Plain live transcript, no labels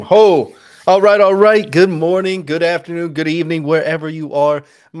Oh, all right. Good morning, good afternoon, good evening, wherever you are.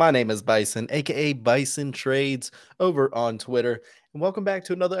 My name is Bison, aka Bison Trades, over on Twitter. And welcome back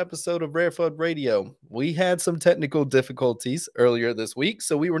to another episode of Rare Fud Radio. We had some technical difficulties earlier this week,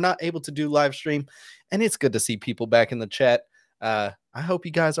 so we were not able to do live stream, and it's good to see people back in the chat. I hope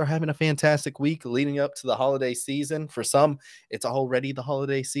you guys are having a fantastic week leading up to the holiday season. For some, it's already the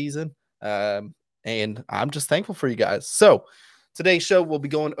holiday season, and I'm just thankful for you guys. So, today's show, we'll be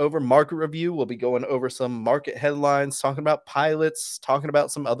going over market review. We'll be going over some market headlines, talking about pilots, talking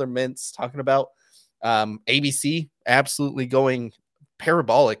about some other mints, talking about ABC absolutely going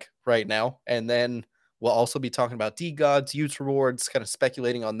parabolic right now. And then we'll also be talking about DeGods, youth rewards, kind of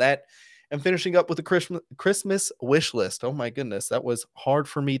speculating on that, and finishing up with the Christmas wish list. Oh my goodness, that was hard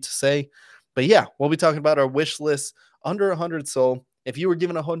for me to say. But yeah, we'll be talking about our wish list under 100 soul. If you were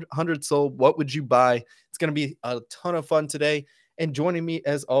given 100 soul, what would you buy? It's going to be a ton of fun today. And joining me,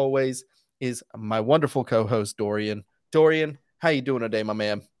 as always, is my wonderful co-host, Dorian. Dorian, how you doing today, my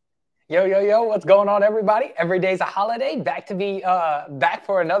man? Yo, what's going on, everybody? Every day's a holiday. Back to be back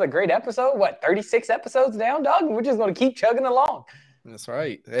for another great episode. What, 36 episodes down, dog? We're just going to keep chugging along. That's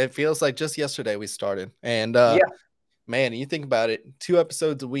right. It feels like just yesterday we started. And, Yeah. man, you think about it, 2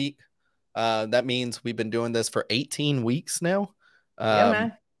 episodes a week. That means we've been doing this for 18 weeks now. Yeah,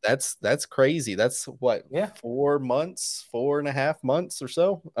 man. That's crazy. That's what, Yeah. 4 months, 4.5 months or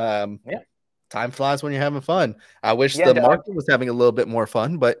so. Yeah. Time flies when you're having fun. I wish Yeah, the dog. market was having a little bit more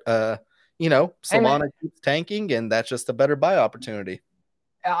fun, but Hey, man. Solana keeps tanking, and that's just a better buy opportunity.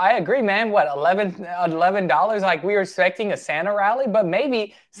 I agree, man. What, $11? Like, we were expecting a Santa rally, but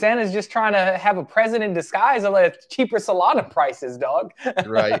maybe Santa's just trying to have a present in disguise of cheaper Solana prices, dog.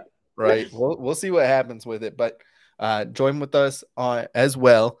 Right, right. We'll see what happens with it, but join with us on as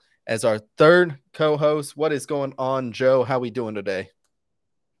well as our third co-host. What is going on, Joe? How we doing today?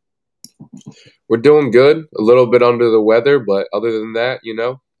 We're doing good. A little bit under the weather, but other than that,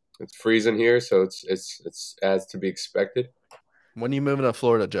 it's freezing here, so it's as to be expected. When are you moving to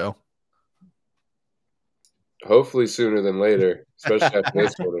Florida, Joe? Hopefully sooner than later, especially after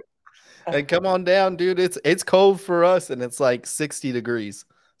this one. Hey, come on down, dude. It's cold for us, and it's like 60 degrees.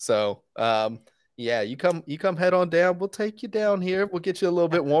 So, yeah, you come head on down. We'll take you down here. We'll get you a little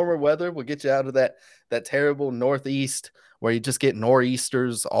bit warmer weather. We'll get you out of that terrible northeast where you just get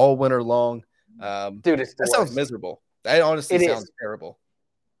nor'easters all winter long. Dude, it's the That sounds worst. miserable. That honestly It sounds is. terrible.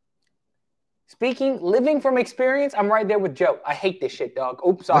 Living from experience, I'm right there with Joe. I hate this shit, dog.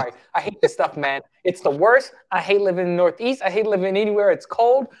 Oops, sorry. I hate this stuff, man. It's the worst. I hate living in the Northeast. I hate living anywhere it's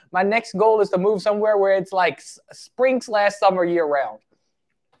cold. My next goal is to move somewhere where it's like spring/summer year round.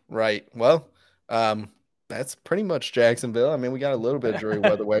 Right. Well, that's pretty much Jacksonville. I mean, we got a little bit of dreary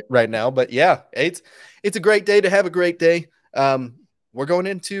weather right now, but yeah, it's a great day to have a great day. We're going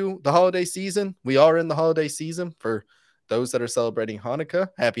into the holiday season. We are in the holiday season for those that are celebrating Hanukkah.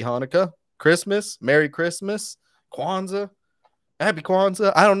 Happy Hanukkah. Christmas, Merry Christmas, Kwanzaa, Happy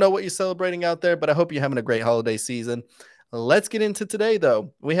Kwanzaa. I don't know what you're celebrating out there, but I hope you're having a great holiday season. Let's get into today,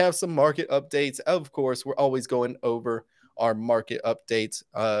 though. We have some market updates. Of course, we're always going over our market updates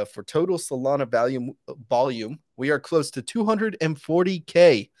for total Solana volume. We are close to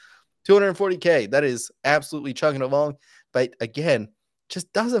 240K. 240K. That is absolutely chugging along. But again,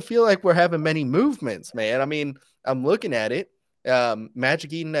 just doesn't feel like we're having many movements, man. I mean, I'm looking at it.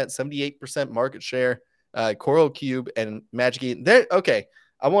 Magic Eden at 78% market share, Coral Cube and Magic Eden. Okay,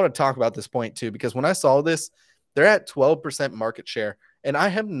 I want to talk about this point too, because when I saw this, they're at 12% market share, and I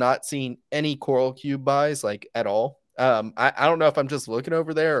have not seen any Coral Cube buys like at all. I don't know if I'm just looking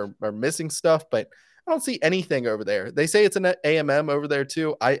over there or missing stuff, but I don't see anything over there. They say it's an AMM over there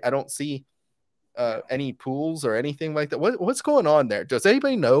too. I don't see any pools or anything like that. What's going on there? Does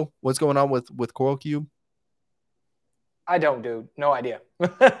anybody know what's going on with Coral Cube? I don't, dude. No idea.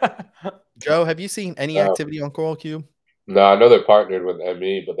 Joe, have you seen any activity on Coral Cube? No, I know they're partnered with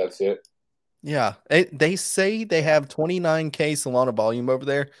ME, but that's it. Yeah, they say they have 29K Solana volume over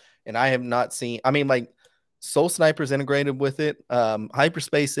there, and I have not seen. I mean, like Soul Sniper's integrated with it.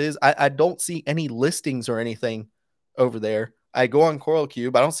 Hyperspace is. I don't see any listings or anything over there. I go on Coral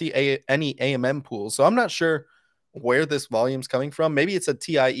Cube. I don't see any AMM pools, so I'm not sure where this volume's coming from. Maybe it's a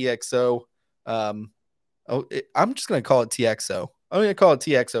TIEXO. I'm just gonna call it TXO. I'm gonna call it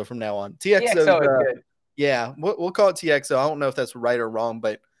TXO from now on. TXO EXO is good. Yeah, we'll call it TXO. I don't know if that's right or wrong,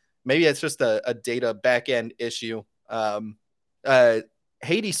 but maybe it's just a data backend issue.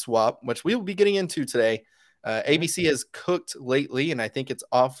 Hades swap, which we will be getting into today. ABC has cooked lately, and I think it's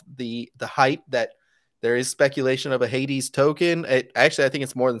off the hype that there is speculation of a Hades token. I think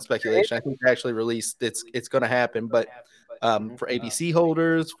it's more than speculation. I think they actually released it's going to happen, but for ABC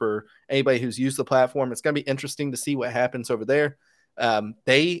holders, for anybody who's used the platform. It's going to be interesting to see what happens over there.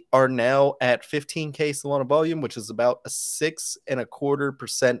 They are now at 15K Solana volume, which is about a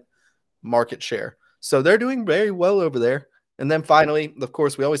 6.25% market share. So they're doing very well over there. And then finally, of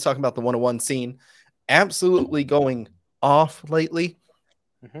course, we always talk about the 101 scene, absolutely going off lately.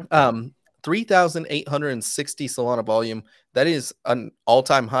 3,860 Solana volume. That is an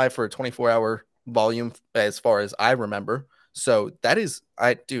all-time high for a 24-hour volume as far as I remember. So that is,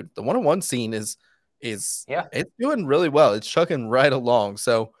 the 101 scene is it's doing really well. It's chugging right along.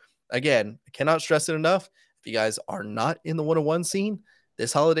 So again, I cannot stress it enough. If you guys are not in the 101 scene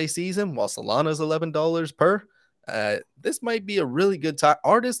this holiday season, while Solana is $11 per, this might be a really good time.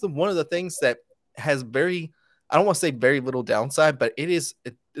 Art is one of the things that has I don't want to say very little downside, but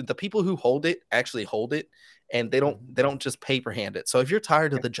the people who hold it actually hold it, and they don't just paper hand it. So if you're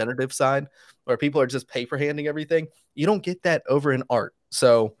tired of the generative side, where people are just paper handing everything, you don't get that over in art.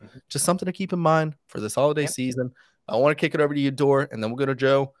 So just something to keep in mind for this holiday season. I want to kick it over to you, Dor, and then we'll go to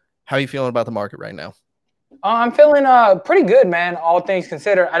Joe. How are you feeling about the market right now? I'm feeling pretty good, man. All things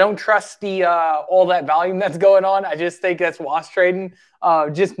considered, I don't trust the all that volume that's going on. I just think that's wash trading,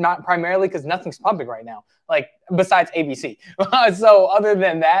 just not primarily because nothing's pumping right now. Like besides ABC. So other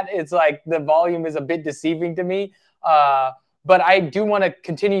than that, it's like the volume is a bit deceiving to me. But I do want to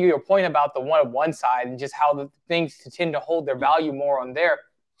continue your point about the one-on-one side and just how the things tend to hold their value more on there.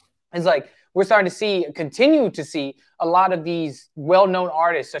 It's like we're starting to continue to see a lot of these well-known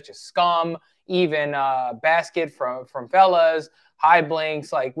artists such as Scum, even Basket from Fellas, High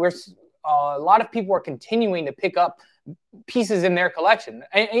Blinks. Like a lot of people are continuing to pick up pieces in their collection.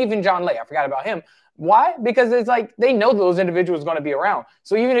 And even John Lay, I forgot about him. Why? Because it's like they know those individuals are going to be around.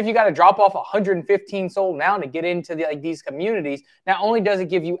 So even if you got to drop off 115 sold now to get into these communities, not only does it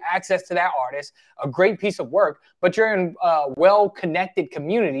give you access to that artist, a great piece of work, but you're in a well-connected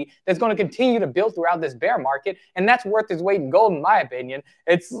community that's going to continue to build throughout this bear market, and that's worth its weight in gold, in my opinion.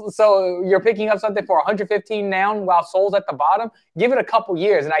 So you're picking up something for 115 now while Sol's at the bottom. Give it a couple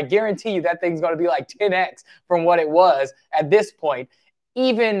years, and I guarantee you that thing's going to be like 10x from what it was at this point.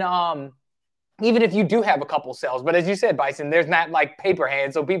 Even if you do have a couple sales. But as you said, Bison, there's not like paper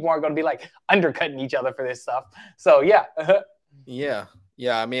hands, so people aren't going to be like undercutting each other for this stuff. So, yeah. Yeah.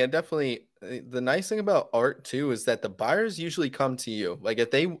 I mean, definitely the nice thing about art, too, is that the buyers usually come to you. Like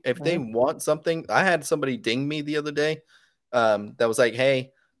if they want something, I had somebody ding me the other day that was like,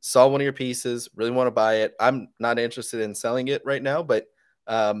 hey, saw one of your pieces, really want to buy it. I'm not interested in selling it right now, but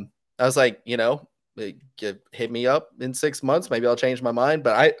I was like, hit me up in 6 months. Maybe I'll change my mind,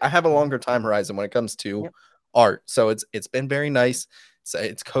 but I have a longer time horizon when it comes to art. So it's been very nice. So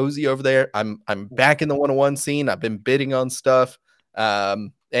it's cozy over there. I'm back in the 101 scene. I've been bidding on stuff.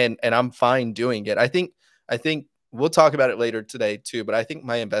 And I'm fine doing it. I think we'll talk about it later today too, but I think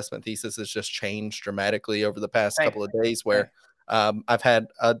my investment thesis has just changed dramatically over the past couple of days where I've had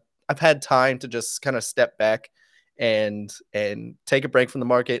time to just kind of step back and take a break from the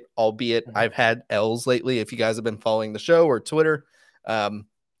market, albeit I've had L's lately. If you guys have been following the show or Twitter,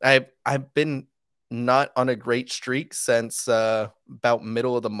 I've been not on a great streak since about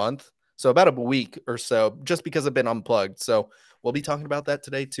middle of the month. So about a week or so, just because I've been unplugged. So we'll be talking about that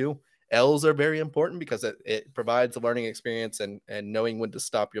today too. L's are very important because it provides a learning experience and knowing when to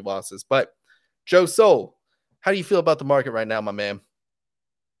stop your losses. But Joe Soul, how do you feel about the market right now, my man?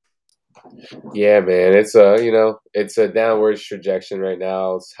 Yeah, man, it's a downward trajectory right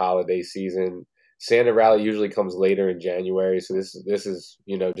now. It's holiday season. Santa rally usually comes later in January, so this is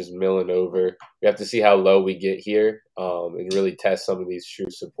just milling over. We have to see how low we get here, and really test some of these true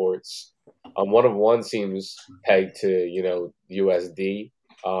supports. One of one seems pegged to USD,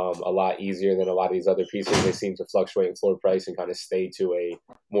 a lot easier than a lot of these other pieces. They seem to fluctuate in floor price and kind of stay to a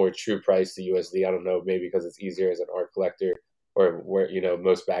more true price to USD. I don't know, maybe because it's easier as an art collector, or where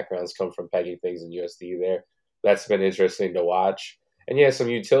most backgrounds come from pegging things in USD there. That's been interesting to watch. And yeah, some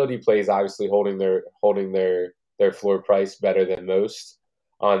utility plays obviously holding their floor price better than most.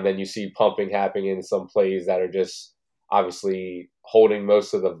 And then you see pumping happening in some plays that are just obviously holding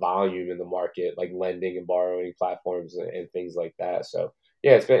most of the volume in the market, like lending and borrowing platforms and things like that. So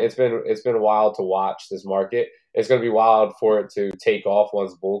yeah, it's been a while to watch this market. It's going to be wild for it to take off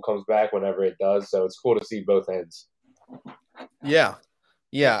once bull comes back, whenever it does. So it's cool to see both ends. Yeah.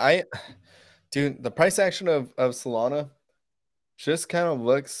 Dude, the price action of Solana just kind of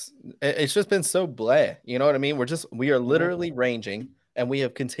looks, it's just been so blah. You know what I mean? We are literally ranging, and we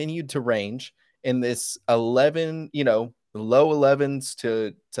have continued to range in this 11, low 11s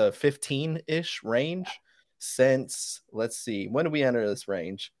to 15-ish range since, let's see, when did we enter this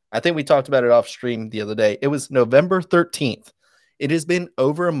range? I think we talked about it off stream the other day. It was November 13th. It has been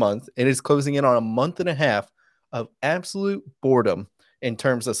over a month. It is closing in on a month and a half of absolute boredom in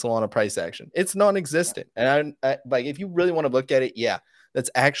terms of Solana price action. It's non-existent. And I like, if you really want to look at it, yeah, that's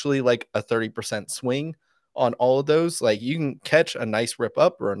actually like a 30% swing on all of those. Like, you can catch a nice rip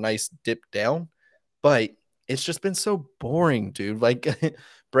up or a nice dip down, but it's just been so boring, dude. Like,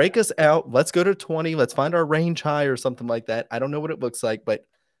 break us out. Let's go to 20. Let's find our range high or something like that. I don't know what it looks like, but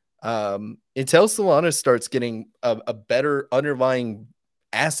until Solana starts getting a better underlying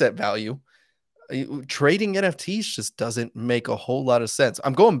asset value, trading NFTs just doesn't make a whole lot of sense.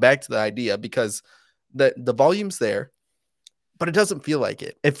 I'm going back to the idea because the volume's there, but it doesn't feel like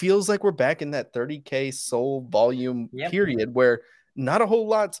it. It feels like we're back in that 30K soul volume period where not a whole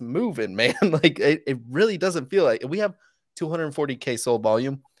lot's moving, man. Like, it really doesn't feel like we have 240K soul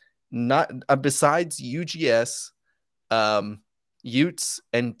volume, not besides UGS, Utes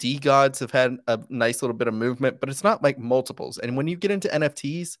and DeGods have had a nice little bit of movement, but it's not like multiples. And when you get into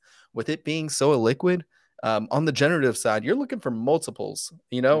NFTs, with it being so illiquid, on the generative side, you're looking for multiples,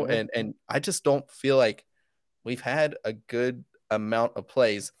 and I just don't feel like we've had a good amount of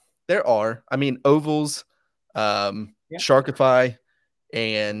plays. There are, I mean, Ovals, Sharkify,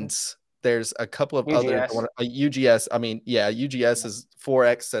 and there's a couple of UGS. others. UGS. I mean, UGS is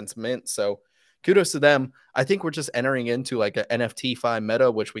 4x since mint, so kudos to them. I think we're just entering into like an NFT-fi meta,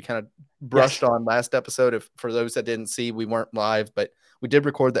 which we kind of brushed on last episode. If for those that didn't see, we weren't live, but we did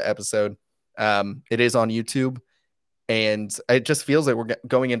record the episode. It is on YouTube, and it just feels like we're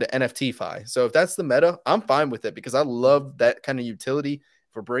going into NFT-fi. So if that's the meta, I'm fine with it because I love that kind of utility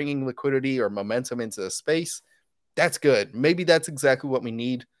for bringing liquidity or momentum into the space. That's good. Maybe that's exactly what we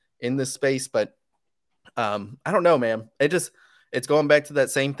need in this space, but I don't know, man. It's going back to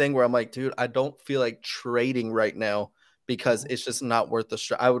that same thing where I'm like, dude, I don't feel like trading right now because it's just not worth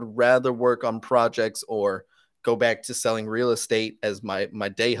the I would rather work on projects or go back to selling real estate as my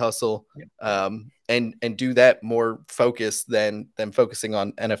day hustle, and do that more focused than focusing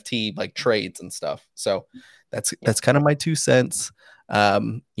on NFT like trades and stuff. So that's kind of my 2 cents.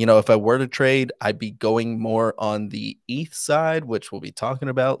 If I were to trade, I'd be going more on the ETH side, which we'll be talking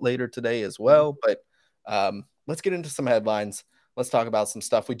about later today as well. But let's get into some headlines. Let's talk about some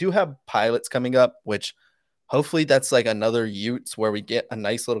stuff. We do have pilots coming up, which hopefully that's like another Utes where we get a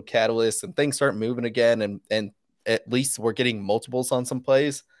nice little catalyst and things start moving again. And at least we're getting multiples on some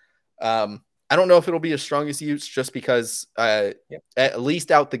plays. I don't know if it'll be as strong as Utes just because at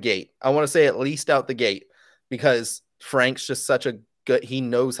least out the gate. I want to say at least out the gate because Frank's just such a good, he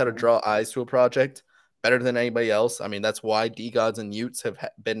knows how to draw eyes to a project better than anybody else. I mean, that's why DeGods and Utes have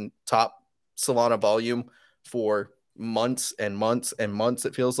been top Solana volume for months and months and months,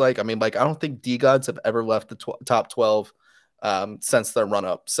 it feels like. I mean, like, I don't think DeGods have ever left the top 12 since their run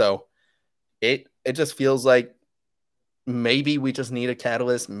up. So it just feels like maybe we just need a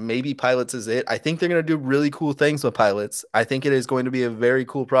catalyst. Maybe pilots is it. I think they're going to do really cool things with pilots. I think it is going to be a very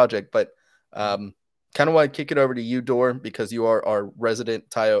cool project, but kind of want to kick it over to you, Dor, because you are our resident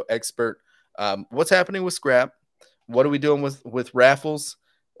Tayo expert. What's happening with Scrap? What are we doing with raffles?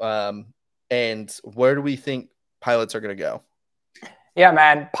 And where do we think pilots are going to go? Yeah,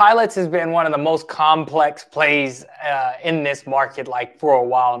 man. Pilots has been one of the most complex plays in this market, like for a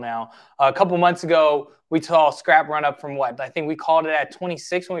while now. A couple months ago, we saw Scrap run up from what? I think we called it at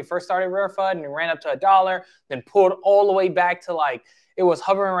 26 when we first started Rare FUD, and it ran up to $1, then pulled all the way back to like, it was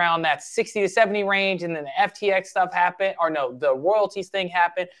hovering around that 60 to 70 range, and then the FTX stuff happened, or no, the royalties thing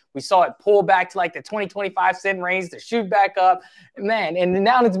happened. We saw it pull back to like the 20, 25 cent range to shoot back up, man, and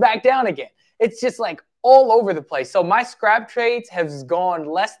now it's back down again. It's just like all over the place. So my Scrap trades has gone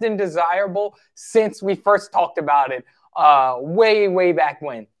less than desirable since we first talked about it way, way back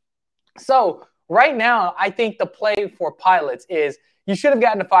when. So right now, I think the play for pilots is you should have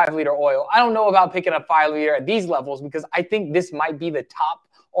gotten a 5-liter oil. I don't know about picking up 5-liter at these levels because I think this might be the top,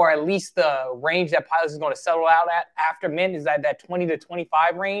 or at least the range that pilots is going to settle out at after mint is at that 20 to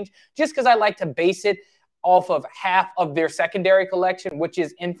 25 range, just because I like to base it off of half of their secondary collection, which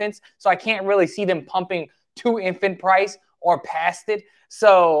is infants. So I can't really see them pumping to infant price or past it.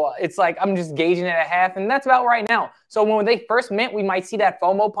 So it's like I'm just gauging it at half, and that's about right now. So when they first mint, we might see that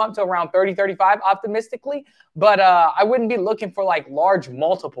FOMO pump to around 30, 35 optimistically. But I wouldn't be looking for like large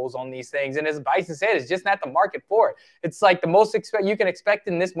multiples on these things. And as Bison said, it's just not the market for it. It's like the most you can expect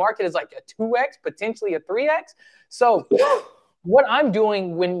in this market is like a 2x, potentially a 3x. So what I'm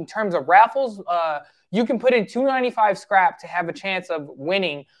doing in terms of raffles, you can put in $295 Scrap to have a chance of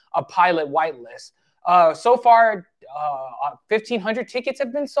winning a pilot whitelist. So far, 1,500 tickets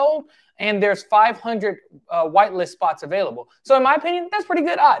have been sold, and there's 500 whitelist spots available. So in my opinion, that's pretty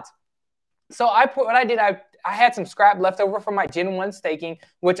good odds. So what I did, I had some scrap left over from my Gen 1 staking,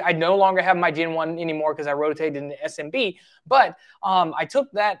 which I no longer have my Gen 1 anymore because I rotated into SMB. But I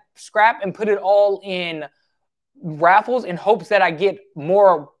took that scrap and put it all in raffles in hopes that I get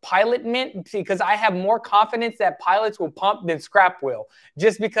more pilot mint, because I have more confidence that pilots will pump than scrap will,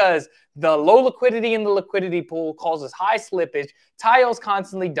 just because the low liquidity in the liquidity pool causes high slippage. Tayo's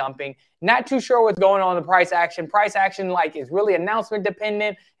constantly dumping. Not too sure what's going on in the price action. Price action like is really announcement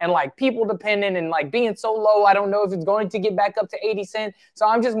dependent and like people dependent, and like being so low, I don't know if it's going to get back up to 80 cents. So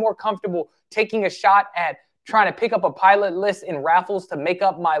I'm just more comfortable taking a shot at trying to pick up a pilot list in raffles to make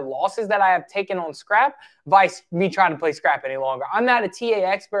up my losses that I have taken on scrap, vice me trying to play scrap any longer. I'm not a TA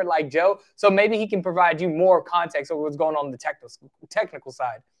expert like Joe, so maybe he can provide you more context of what's going on the technical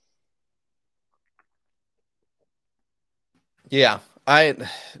side. Yeah,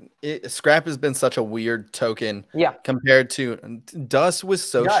 scrap has been such a weird token. Yeah, compared to Dust was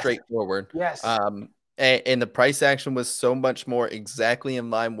so Dust. straightforward. Yes. And the price action was so much more exactly in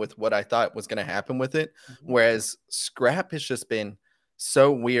line with what I thought was going to happen with it. Whereas scrap has just been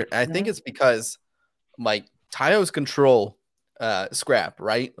so weird. I think it's because like Tayo's control scrap,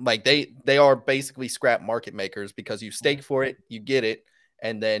 right? Like they are basically scrap market makers because you stake for it, you get it,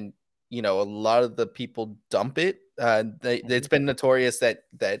 and then a lot of the people dump it. It's been notorious that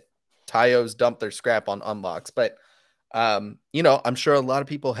Tayo's dump their scrap on unlocks, but I'm sure a lot of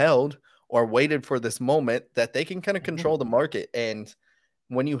people held or waited for this moment that they can kind of control the market. And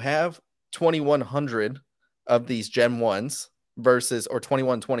when you have 2,100 of these Gen 1s versus, or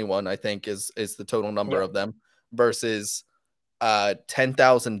 2121, I think is the total number of them, versus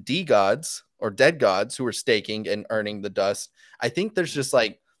 10,000 D gods or dead gods who are staking and earning the dust, I think there's just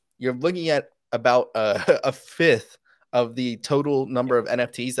like, you're looking at about a fifth of the total number of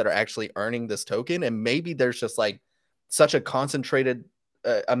NFTs that are actually earning this token. And maybe there's just like such a concentrated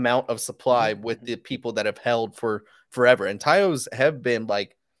amount of supply with the people that have held for forever. And Tayo's have been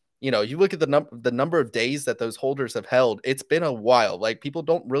like, you look at the number of days that those holders have held, it's been a while. Like people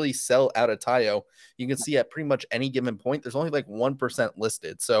don't really sell out of Tayo. You can see at pretty much any given point, there's only like 1%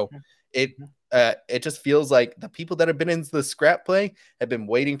 listed. So it just feels like the people that have been in the scrap play have been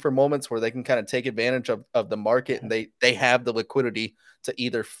waiting for moments where they can kind of take advantage of the market, and they have the liquidity to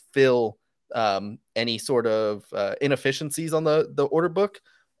either fill any sort of inefficiencies on the order book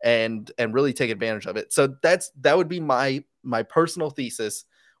and really take advantage of it. So that would be my personal thesis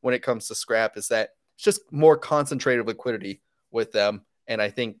when it comes to scrap, is that it's just more concentrated liquidity with them. And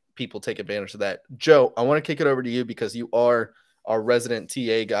I think people take advantage of that. Joe, I want to kick it over to you because you are our resident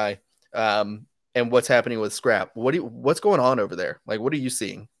TA guy. And what's happening with scrap? What's going on over there? Like, what are you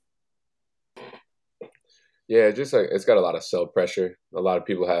seeing? Yeah, just like it's got a lot of sell pressure. A lot of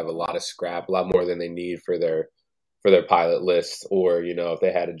people have a lot of scrap, a lot more than they need for their pilot list, or if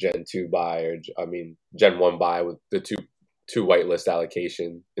they had a Gen 2 buy, or Gen 1 buy with the two whitelist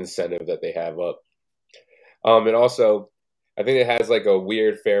allocation incentive that they have up. And also, I think it has like a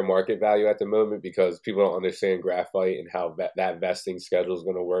weird fair market value at the moment because people don't understand graphite and how that vesting schedule is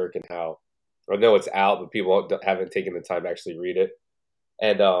going to work, and how I know it's out, but people haven't taken the time to actually read it.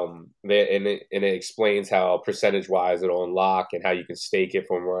 And it explains how percentage wise it'll unlock and how you can stake it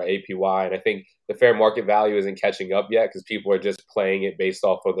for more APY. And I think the fair market value isn't catching up yet because people are just playing it based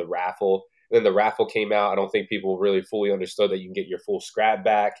off of the raffle. And then the raffle came out. I don't think people really fully understood that you can get your full scrap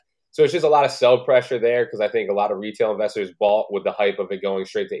back. So it's just a lot of sell pressure there because I think a lot of retail investors bought with the hype of it going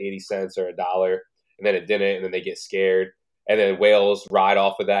straight to 80 cents or $1, and then it didn't, and then they get scared. And then whales ride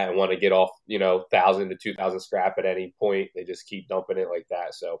off of that and want to get off, 1,000 to 2,000 scrap at any point. They just keep dumping it like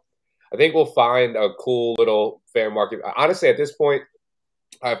that. So I think we'll find a cool little fair market. Honestly, at this point,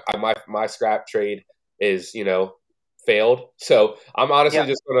 my scrap trade is, failed. So I'm honestly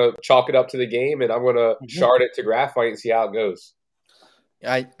just going to chalk it up to the game, and I'm going to shard it to graphite and see how it goes.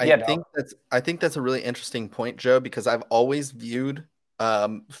 I think that's a really interesting point, Joe, because I've always viewed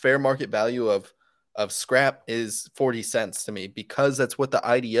fair market value of scrap is 40 cents to me, because that's what the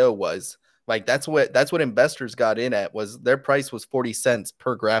IDO was. Like that's what investors got in at, was their price was 40 cents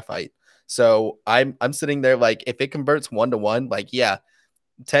per graphite. So I'm sitting there like, if it converts 1-to-1, like, yeah,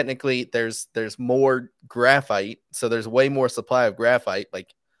 technically there's more graphite, so there's way more supply of graphite.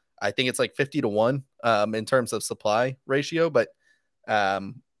 Like I think it's like 50-to-1 in terms of supply ratio, but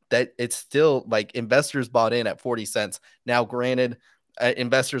that it's still like investors bought in at 40 cents. Now, granted,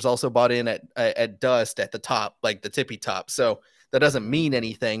 investors also bought in at dust at the top, like the tippy top. So that doesn't mean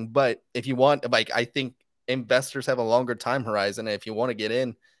anything. But if you want, like, I think investors have a longer time horizon. And if you want to get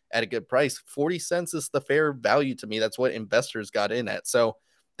in at a good price. 40 cents is the fair value to me. That's what investors got in at. So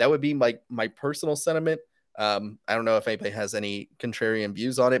that would be my personal sentiment. I don't know if anybody has any contrarian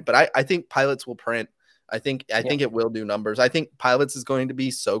views on it, but I think pilots will print. I think it will do numbers. I think pilots is going to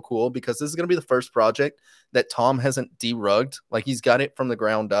be so cool because this is going to be the first project that Tom hasn't derugged. Like, he's got it from the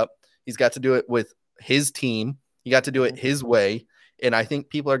ground up. He's got to do it with his team. He got to do it his way. And I think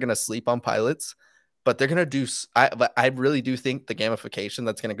people are going to sleep on pilots, but they're going to do. I really do think the gamification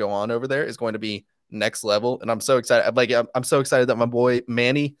that's going to go on over there is going to be next level. And I'm so excited. Like, I'm so excited that my boy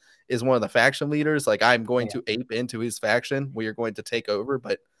Manny is one of the faction leaders. Like, I'm going to ape into his faction. We are going to take over.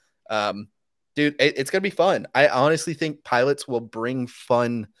 But, dude, it's going to be fun. I honestly think pilots will bring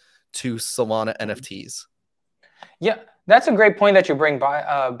fun to Solana NFTs. Yeah, that's a great point that you bring,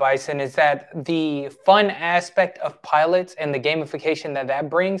 Bison, is that the fun aspect of pilots and the gamification that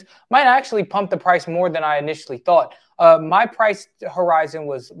brings might actually pump the price more than I initially thought. My price horizon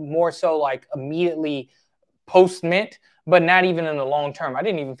was more so like immediately post-mint, but not even in the long term. I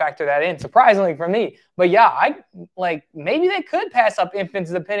didn't even factor that in, surprisingly for me. But yeah, I like maybe they could pass up infants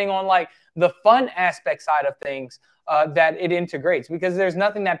depending on like the fun aspect side of things that it integrates, because there's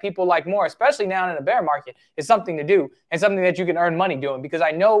nothing that people like more, especially now in a bear market, is something to do and something that you can earn money doing, because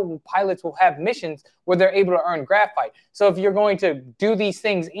I know pilots will have missions where they're able to earn graphite. So if you're going to do these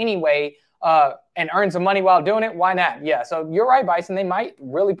things anyway and earn some money while doing it, why not? Yeah, so you're right, Bison. They might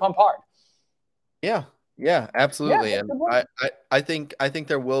really pump hard. Yeah, absolutely. Yeah, and I think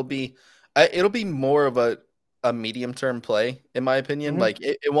there will be, it'll be more of a medium term play, in my opinion. Like,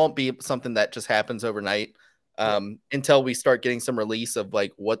 it won't be something that just happens overnight until we start getting some release of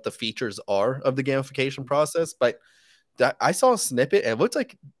like what the features are of the gamification process. But I saw a snippet and it looked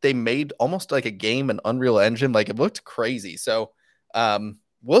like they made almost like a game in Unreal Engine. Like, it looked crazy. So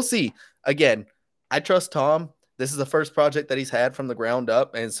we'll see. Again, I trust Tom. This is the first project that he's had from the ground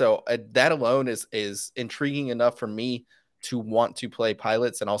up. And so that alone is intriguing enough for me to want to play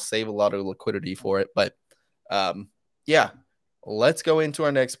pilots, and I'll save a lot of liquidity for it. But yeah, let's go into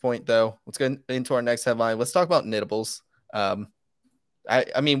our next point, though. Let's go into our next headline. Let's talk about Knittables.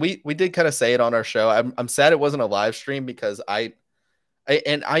 I mean, we did kind of say it on our show. I'm sad it wasn't a live stream because I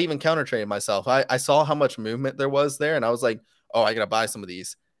even counter traded myself. I saw how much movement there was there, and I was like, oh, I gotta buy some of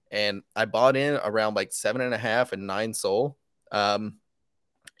these. And I bought in around like 7.5 and 9 SOL.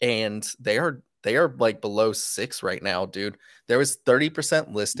 And they are like below 6 right now, dude. There was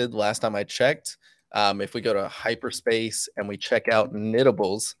 30% listed last time I checked. If we go to hyperspace and we check out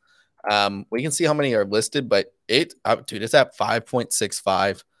Knittables, we can see how many are listed, but dude, it's at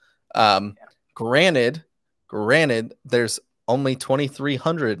 5.65. Granted, there's only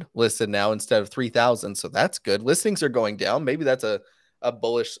 2,300 listed now instead of 3,000. So that's good. Listings are going down. Maybe that's a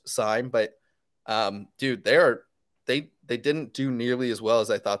bullish sign, but dude, they didn't do nearly as well as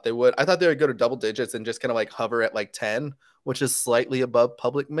I thought they would. I thought they would go to double digits and just kind of like hover at like 10, which is slightly above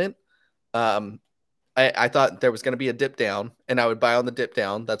public mint. I thought there was going to be a dip down, and I would buy on the dip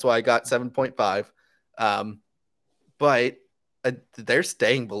down. That's why I got 7.5. But they're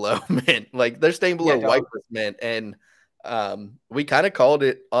staying below mint. Like, they're staying below whitelist mint, and we kind of called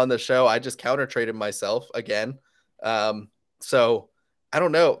it on the show. I just counter traded myself again. So I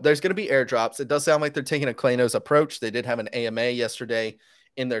don't know. There's going to be airdrops. It does sound like they're taking a Klanos approach. They did have an AMA yesterday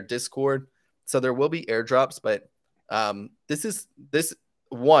in their Discord. So there will be airdrops, but this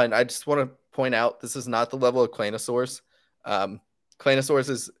one, I just want to point out, this is not the level of Klanosaurus. Klanosaurus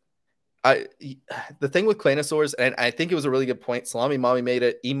is, the thing with Klanosaurus, and I think it was a really good point. Salami Mommy made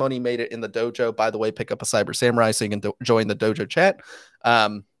it. E-Money made it in the dojo. By the way, pick up a Cyber Samurai so you can join the dojo chat.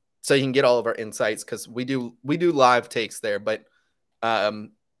 So you can get all of our insights, because we do live takes there. But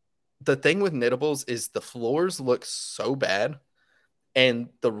the thing with Knittables is the floors look so bad and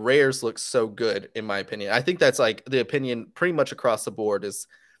the rares look so good, in my opinion. I think that's like the opinion pretty much across the board, is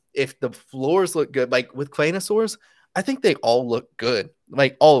if the floors look good, like with Klanosaurs, I think they all look good.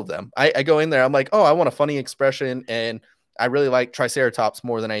 Like, all of them. I go in there, I'm like, oh, I want a funny expression, and I really like Triceratops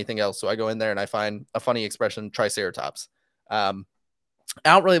more than anything else. So I go in there and I find a funny expression, Triceratops. I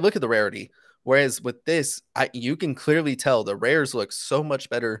don't really look at the rarity. Whereas with this, you can clearly tell the rares look so much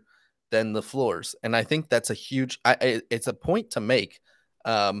better than the floors. And I think that's a huge, it's a point to make.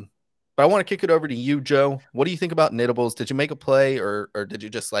 But I want to kick it over to you, Joe. What do you think about Knittables? Did you make a play, or did you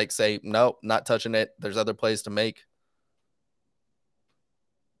just like say, no, not touching it? There's other plays to make.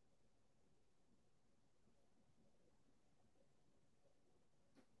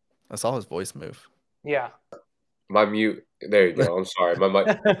 I saw his voice move. Yeah. My mute. There you go. I'm sorry. My mic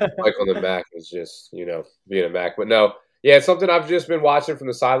on the Mac is just, being a Mac. But no, yeah, it's something I've just been watching from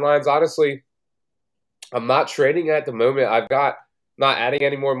the sidelines. Honestly, I'm not trading at the moment. I've got not adding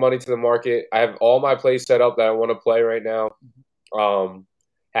any more money to the market. I have all my plays set up that I want to play right now.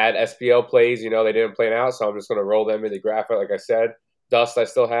 Had SPL plays, they didn't plan out, so I'm just going to roll them into Graphite, like I said. Dust I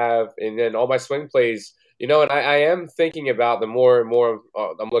still have, and then all my swing plays, and I am thinking about the more and more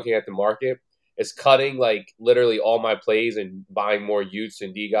I'm looking at the market, is cutting like literally all my plays and buying more Utes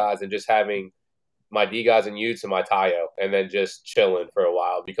and D-Gods and just having my D-Gods and Utes and my Tayo and then just chilling for a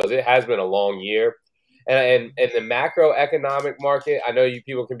while because it has been a long year. And in the macroeconomic market, I know you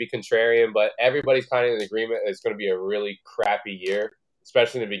people can be contrarian, but everybody's kind of in agreement it's going to be a really crappy year,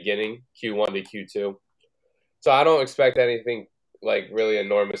 especially in the beginning, Q1 to Q2. So I don't expect anything like really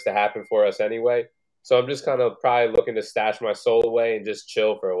enormous to happen for us anyway. So I'm just kind of probably looking to stash my soul away and just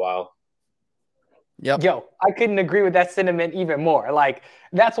chill for a while. Yep. Yo, I couldn't agree with that sentiment even more. Like,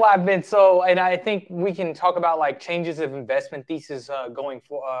 that's why I've been so, and I think we can talk about like changes of investment thesis going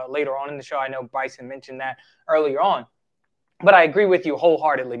for later on in the show. I know Bryson mentioned that earlier on, but I agree with you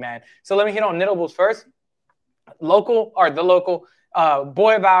wholeheartedly, man. So let me hit on Knittables first. The local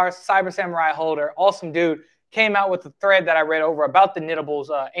boy of ours, Cyber Samurai holder, awesome dude, came out with a thread that I read over about the Knittables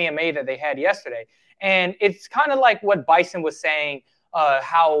AMA that they had yesterday. And it's kind of like what Bison was saying,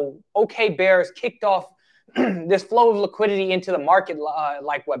 how OK Bears kicked off this flow of liquidity into the market,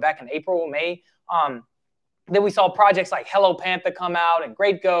 back in April or May. Then we saw projects like Hello Panther come out and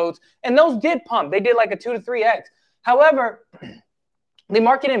Great Goats, and those did pump. They did like a 2 to 3x. However, the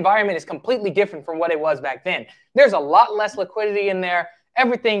market environment is completely different from what it was back then. There's a lot less liquidity in there.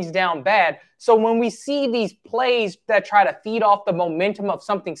 Everything's down bad. So when we see these plays that try to feed off the momentum of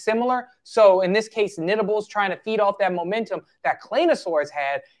something similar, so in this case, Knittables trying to feed off that momentum that Claynosaurus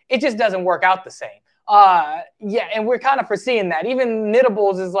had, it just doesn't work out the same. And we're kind of foreseeing that. Even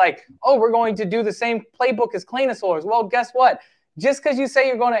Knittables is like, oh, we're going to do the same playbook as Claynosaurus. Well, guess what? Just because you say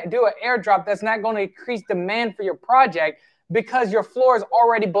you're going to do an airdrop, that's not going to increase demand for your project because your floor is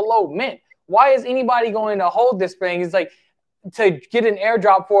already below mint. Why is anybody going to hold this thing? It's like to get an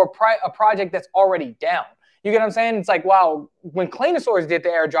airdrop for a project that's already down. You get what I'm saying? It's like, wow, when Claynosaurus did the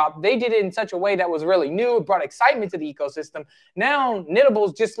airdrop, they did it in such a way that was really new. It brought excitement to the ecosystem. Now,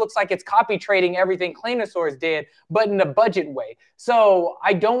 Knittables just looks like it's copy trading everything Claynosaurus did, but in a budget way. So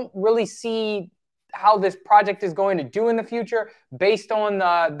I don't really see how this project is going to do in the future based on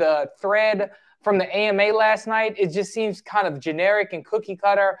the thread from the AMA last night. It just seems kind of generic and cookie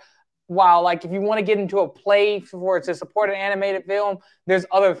cutter. While, like, if you want to get into a play for it to support an animated film, there's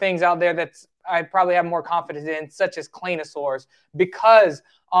other things out there that I probably have more confidence in, such as Claynosaurus, because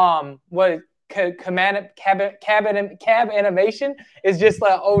Cab Animation is just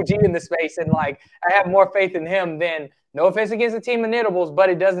like OG in the space, and like I have more faith in him than, no offense against the team of Knittables, but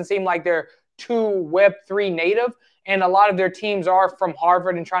it doesn't seem like they're too Web3 native, and a lot of their teams are from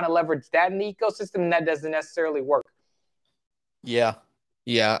Harvard and trying to leverage that in the ecosystem, and that doesn't necessarily work. Yeah,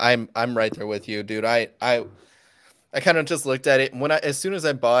 I'm right there with you, dude. I kind of just looked at it when as soon as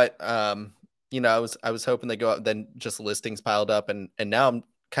I bought, I was hoping they go up, then just listings piled up, and now I'm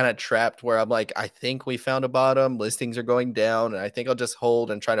kind of trapped where I'm like, I think we found a bottom. Listings are going down, and I think I'll just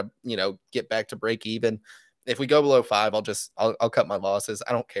hold and try to get back to break even. If we go below 5, I'll cut my losses.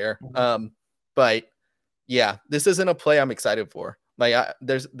 I don't care. But yeah, this isn't a play I'm excited for. Like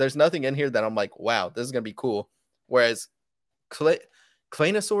there's nothing in here that I'm like, wow, this is gonna be cool. Whereas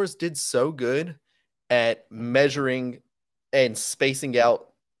Claynosaurus did so good at measuring and spacing out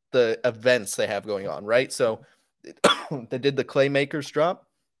the events they have going on, right? So they did the Clay Makers drop.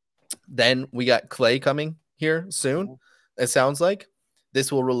 Then we got Clay coming here soon. It sounds like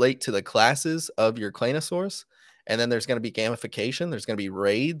this will relate to the classes of your Claynosaurus. And then there's going to be gamification. There's going to be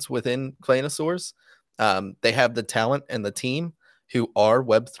raids within Claynosaurus. They have the talent and the team who are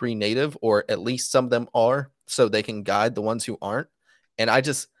Web3 native, or at least some of them are, so they can guide the ones who aren't. And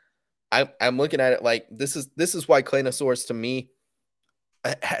I'm looking at it like this is why Claynosaurus to me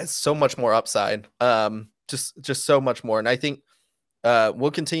has so much more upside. Just so much more. And I think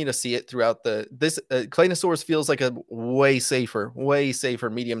we'll continue to see it throughout Claynosaurus feels like a way safer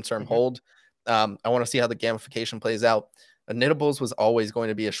medium-term hold. I want to see how the gamification plays out. Knittables was always going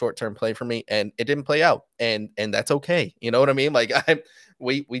to be a short-term play for me, and it didn't play out, and that's okay. You know what I mean? Like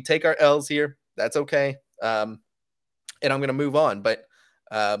we take our L's here. That's okay. And I'm going to move on. But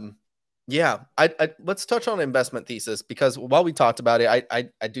yeah, let's touch on investment thesis, because while we talked about it,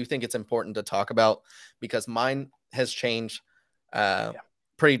 I do think it's important to talk about, because mine has changed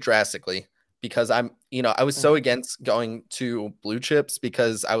pretty drastically, because I was so against going to blue chips,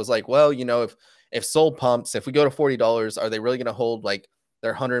 because I was like, well, if Sol pumps, if we go to $40, are they really going to hold like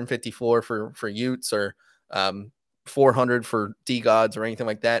their 154 for Utes, or 400 for D-Gods or anything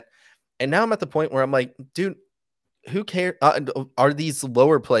like that? And now I'm at the point where I'm like, dude, who cares? Are these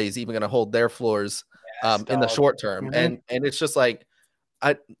lower plays even going to hold their floors Yes, in the dog. short term? Mhm. And it's just like,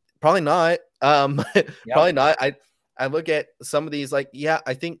 I probably not. Yep. Probably not. I look at some of these like, yeah,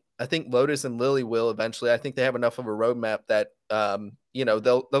 I think Lotus and Lily will eventually. I think they have enough of a roadmap that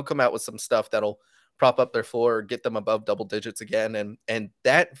they'll come out with some stuff that'll prop up their floor or get them above double digits again, and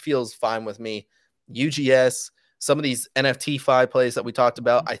that feels fine with me. UGS, some of these NFT fi plays that we talked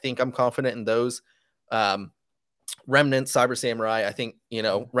about, I think I'm confident in those. Um, Remnants, Cyber Samurai. I think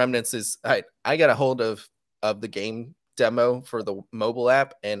Remnants is. I got a hold of the game demo for the mobile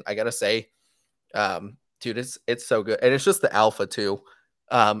app, and I gotta say, dude, it's so good, and it's just the alpha too.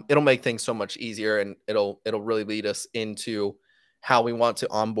 It'll make things so much easier, and it'll really lead us into how we want to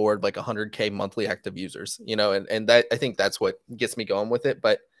onboard like 100K monthly active users. And that I think that's what gets me going with it.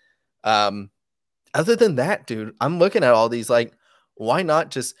 But um, other than that, dude, I'm looking at all these like, why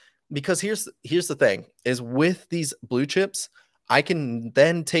not just because here's the thing is with these blue chips, I can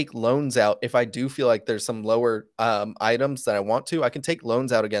then take loans out if I do feel like there's some lower items that I want to. I can take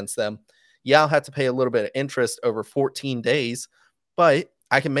loans out against them. Yeah, I'll have to pay a little bit of interest over 14 days, but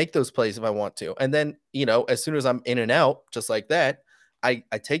I can make those plays if I want to. And then, as soon as I'm in and out, just like that, I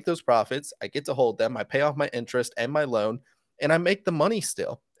take those profits, I get to hold them, I pay off my interest and my loan, and I make the money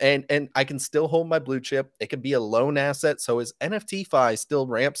still. And I can still hold my blue chip. It could be a loan asset. So as NFT fi still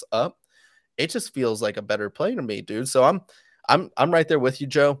ramps up, it just feels like a better play to me, dude. So I'm right there with you,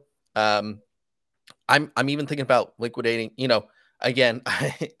 Joe. Um, I'm even thinking about liquidating. Again,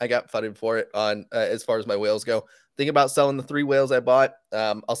 I got fudded for it on as far as my whales go. Think about selling the 3 whales I bought.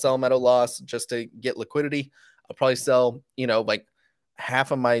 I'll sell them at a loss just to get liquidity. I'll probably sell, like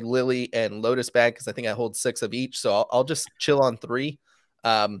half of my Lily and Lotus bag because I think I hold 6 of each. So I'll just chill on 3.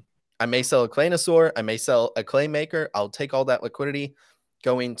 Um, I may sell a Claynosaur. I may sell a Claymaker. I'll take all that liquidity,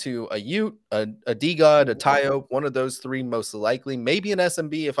 go into a Ute, a D-God, a Tayo, one of those 3 most likely. Maybe an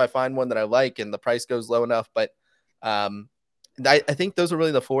SMB if I find one that I like and the price goes low enough. But I think those are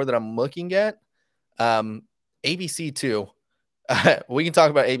really the 4 that I'm looking at. ABC too. We can talk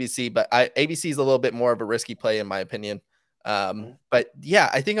about ABC, but ABC is a little bit more of a risky play in my opinion. But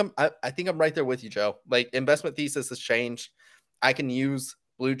yeah, I think I'm right there with you, Joe. Like investment thesis has changed. I can use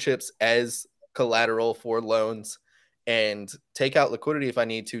blue chips as collateral for loans and take out liquidity if I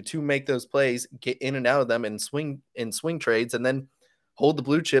need to make those plays, get in and out of them and swing trades, and then hold the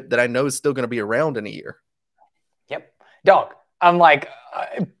blue chip that I know is still going to be around in a year. Yep. Dog, I'm like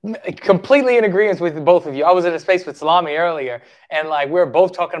completely in agreement with both of you. I was in a space with Salami earlier, and like we were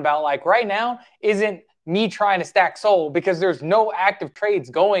both talking about like right now isn't me trying to stack Sol because there's no active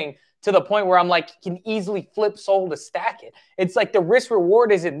trades going to the point where I'm like can easily flip Sol to stack it. It's like the risk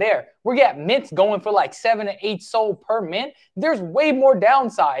reward isn't there. We got mints going for like 7 to 8 Sol per mint. There's way more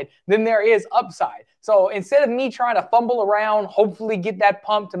downside than there is upside. So instead of me trying to fumble around, hopefully get that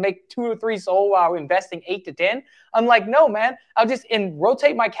pump to make 2 or 3 Sol while investing 8 to 10, I'm like, no, man, I'll just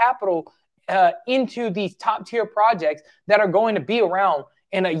rotate my capital into these top tier projects that are going to be around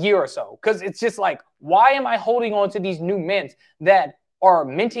in a year or so. Because it's just like, why am I holding on to these new mints that are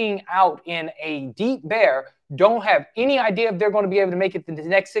minting out in a deep bear, don't have any idea if they're going to be able to make it the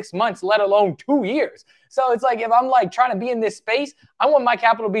next 6 months, let alone 2 years. So it's like, if I'm like trying to be in this space, I want my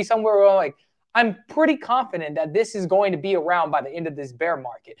capital to be somewhere where like, I'm pretty confident that this is going to be around by the end of this bear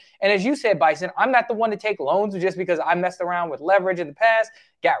market. And as you said, Bison, I'm not the one to take loans just because I messed around with leverage in the past,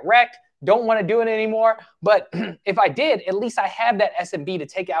 got wrecked, don't want to do it anymore. But if I did, at least I have that SMB to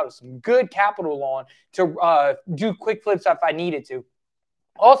take out some good capital on to do quick flips if I needed to.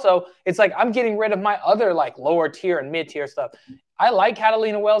 Also, it's like I'm getting rid of my other like lower tier and mid tier stuff. I like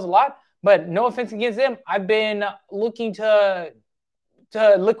Catalina Wells a lot, but no offense against them, I've been looking to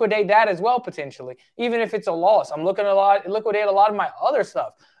liquidate that as well potentially, even if it's a loss. I'm looking to liquidate a lot of my other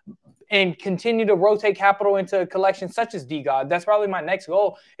stuff and continue to rotate capital into collections such as D-God. That's probably my next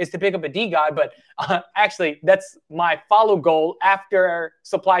goal is to pick up a D-God, but actually that's my follow goal after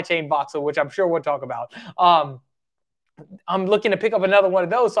Supply Chain Voxel, which I'm sure we'll talk about. I'm looking to pick up another one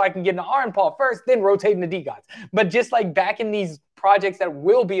of those so I can get an Iron Paw first, then rotate into D-Gods. But just like back in these projects that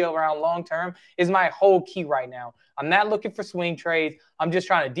will be around long term is my whole key right now. I'm not looking for swing trades. I'm just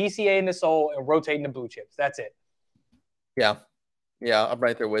trying to DCA into Sol and rotate into blue chips. That's it. Yeah. Yeah, I'm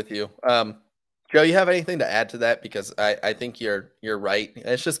right there with you. Joe, you have anything to add to that? Because I think you're right.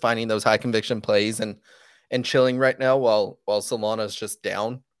 It's just finding those high conviction plays and chilling right now while Solana is just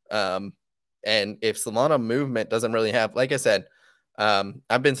down. And if Solana movement doesn't really have, like I said,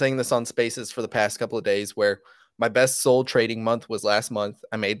 I've been saying this on Spaces for the past couple of days where my best Sol trading month was last month.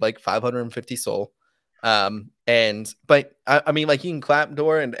 I made like 550 Sol. But I mean, like you can clap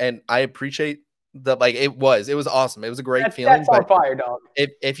door and I appreciate it was awesome. It was a great feeling. That's on But fire, dog.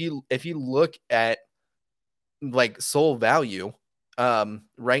 if you look at like Soul value,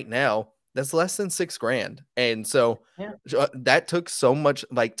 right now, that's less than $6,000, and so Yeah. that took so much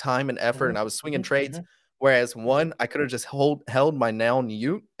like time and effort, and I was swinging trades. Whereas one, I could have just held my noun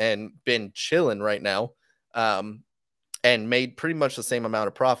Ute and been chilling right now, and made pretty much the same amount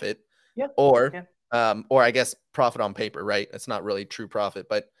of profit, Yeah. or Yeah. or I guess profit on paper, right? It's not really true profit,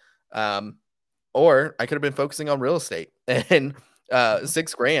 but or I could have been focusing on real estate. And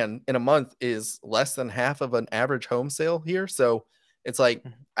 $6,000 in a month is less than half of an average home sale here. So it's like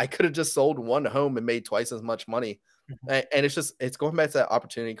I could have just sold one home and made twice as much money. And it's going back to that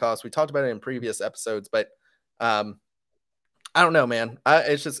opportunity cost. We talked about it in previous episodes, but I don't know, man.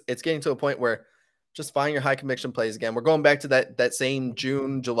 It's getting to a point where just find your high conviction plays again. We're going back to that same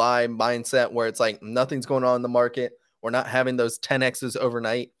June, July mindset where it's like nothing's going on in the market. We're not having those 10x's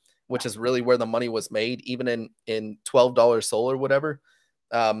overnight, which is really where the money was made, even in $12 solar or whatever.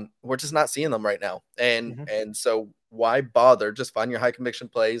 We're just not seeing them right now. And so why bother? Just find your high conviction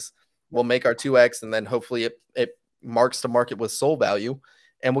plays. We'll make our 2x, and then hopefully it marks the market with soul value,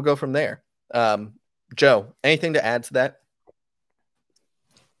 and we'll go from there. Joe, anything to add to that?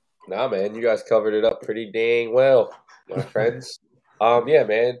 Nah, man, you guys covered it up pretty dang well, my friends. Yeah,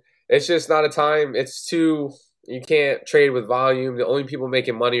 man, it's just not a time. You can't trade with volume. The only people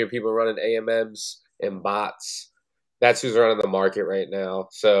making money are people running AMMs and bots. That's who's running the market right now.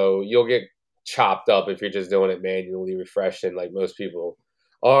 So you'll get chopped up if you're just doing it manually, refreshing like most people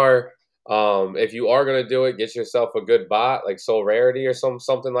are. If you are gonna do it, get yourself a good bot like Soul Rarity or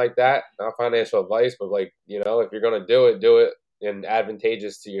something like that. Not financial advice, but like if you're gonna do it and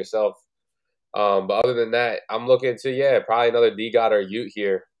advantageous to yourself. But other than that, I'm looking to probably another DGOT or Ute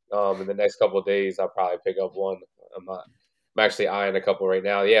here. In the next couple of days, I'll probably pick up one. I'm actually eyeing a couple right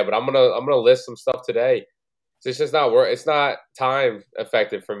now. Yeah, but I'm gonna list some stuff today. It's just not work. It's not time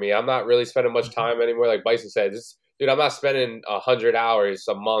effective for me. I'm not really spending much time anymore. Like Bison said, dude, I'm not spending 100 hours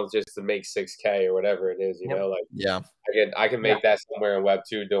a month just to make 6K or whatever it is. Like Yeah. I can make that somewhere in Web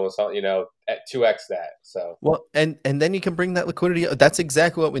 2 doing something. At 2x that. So well, and then you can bring that liquidity. That's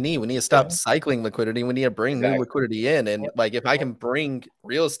exactly what we need. We need to stop cycling liquidity. We need to bring new liquidity in. And like if I can bring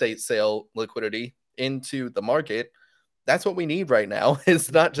real estate sale liquidity into the market, that's what we need right now.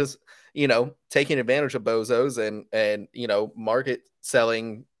 It's not just taking advantage of bozos and market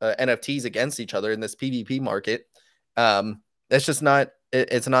selling NFTs against each other in this PvP market. That's just not.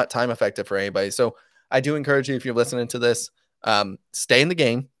 It's not time effective for anybody. So I do encourage you, if you're listening to this, stay in the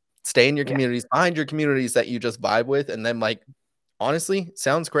game, stay in your communities, find your communities that you just vibe with, and then honestly,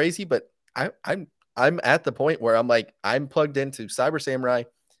 sounds crazy, but I'm at the point where I'm plugged into Cyber Samurai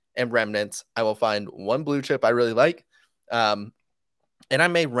and Remnants. I will find one blue chip I really like. And I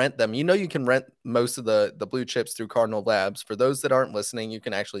may rent them. You can rent most of the blue chips through Cardinal Labs. For those that aren't listening, you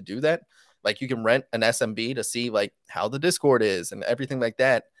can actually do that. Like you can rent an SMB to see how the Discord is and everything like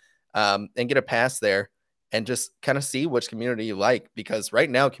that, and get a pass there and just kind of see which community you like. Because right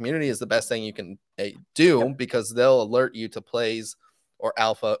now, community is the best thing you can do because they'll alert you to plays or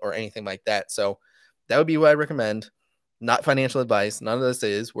alpha or anything like that. So that would be what I recommend. Not financial advice. None of this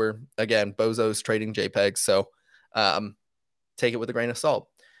is. We're again bozos trading JPEGs. So take it with a grain of salt.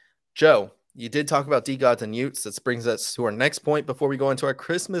 Joe, you did talk about DGODs and Utes. This brings us to our next point before we go into our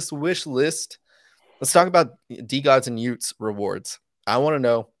Christmas wish list. Let's talk about DGODs and Utes rewards. I want to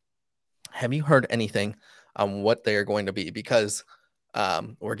know, have you heard anything on what they are going to be? Because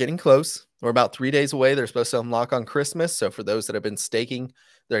we're getting close. We're about 3 days away. They're supposed to unlock on Christmas. So for those that have been staking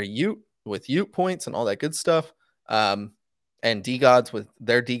their Ute with Ute points and all that good stuff, and DGODs with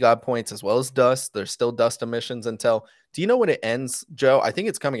their DGOD points as well as dust. There's still dust emissions until. Do you know when it ends, Joe? I think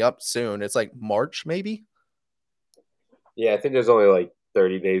it's coming up soon. It's like March, maybe. Yeah, I think there's only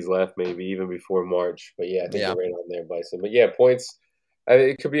 30 days left, maybe even before March. But yeah, I think you're right on there, Bison. But yeah, points.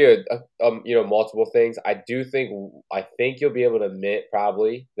 It could be multiple things. I think you'll be able to mint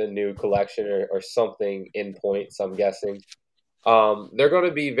probably the new collection or something in points. I'm guessing. They're going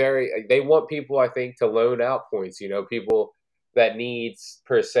to be they want people, I think, to loan out points. People that needs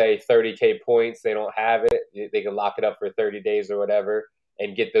per se 30K points, they don't have it. They can lock it up for 30 days or whatever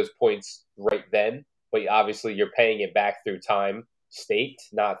and get those points right then. But obviously, you're paying it back through time staked,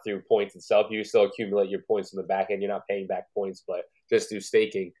 not through points itself. You still accumulate your points in the back end. You're not paying back points, but just through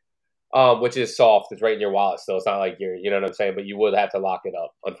staking, which is soft. It's right in your wallet still. It's not like you know what I'm saying? But you would have to lock it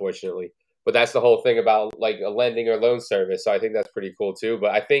up, unfortunately. But that's the whole thing about a lending or loan service. So I think that's pretty cool too.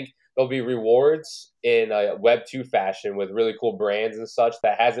 But I think there'll be rewards in a Web 2 fashion with really cool brands and such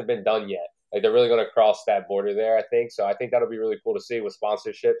that hasn't been done yet. They're really going to cross that border there, I think. So I think that'll be really cool to see with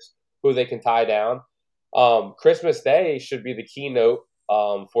sponsorships. who they can tie down. Christmas Day should be the keynote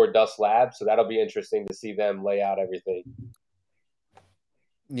for DeLabs, so that'll be interesting to see them lay out everything.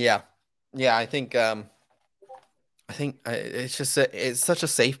 Yeah, yeah. I think it's just it's such a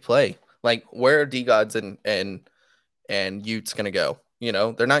safe play. Like, where are D-Gods and Utes gonna go? You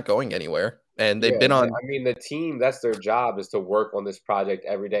know, they're not going anywhere, and they've Yeah, been on. I mean, the team, that's their job, is to work on this project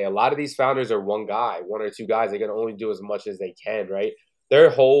every day. A lot of these founders are one guy, one or two guys. They can only do as much as they can, right? Their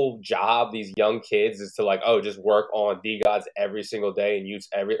whole job, these young kids, is to like, oh, just work on DeGods every single day and use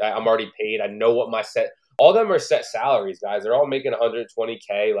I'm already paid. I know what my set. All of them are set salaries, guys. They're all making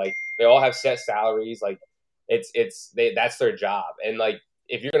 120K. Like, they all have set salaries. Like, that's their job. And like,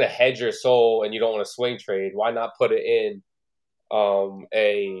 if you're gonna hedge your soul and you don't want to swing trade, why not put it in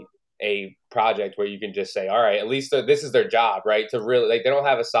a project where you can just say, all right, at least this is their job, right? To really, like, they don't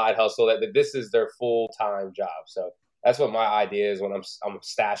have a side hustle, that this is their full-time job. So that's what my idea is when I'm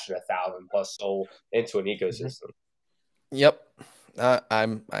stashing 1,000+ soul into an ecosystem. Yep,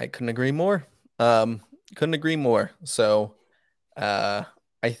 I couldn't agree more. Couldn't agree more. So, uh,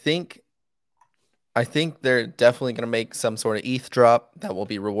 I think I think they're definitely going to make some sort of ETH drop that will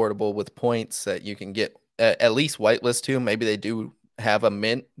be rewardable with points that you can get at least whitelist to. Maybe they do have a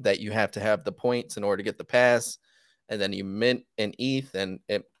mint that you have to have the points in order to get the pass, and then you mint in ETH, and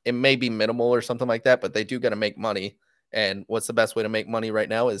it may be minimal or something like that, but they do got to make money. And what's the best way to make money right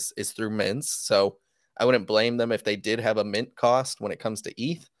now is through mints. So I wouldn't blame them if they did have a mint cost when it comes to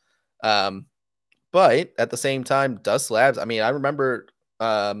ETH. Um, but at the same time, Dust Labs, I mean, I remember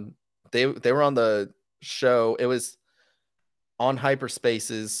they were on the show. It was on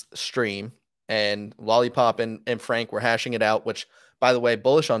Hyperspace's stream, and Lollipop and Frank were hashing it out, which, by the way,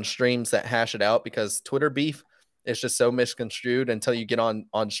 bullish on streams that hash it out, because Twitter beef is just so misconstrued until you get on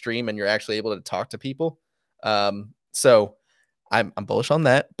stream and you're actually able to talk to people. So I'm bullish on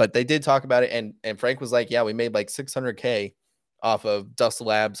that, but they did talk about it, and Frank was like, yeah, we made like 600K off of Dust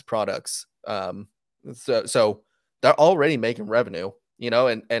Labs products. So they're already making revenue, you know,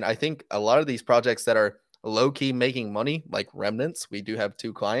 and I think a lot of these projects that are low key making money, like Remnants, we do have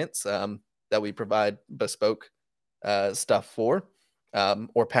 2 clients that we provide bespoke stuff for,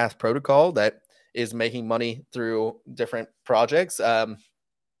 or Path Protocol that is making money through different projects.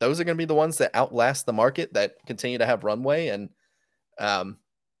 Those are going to be the ones that outlast the market, that continue to have runway, and um,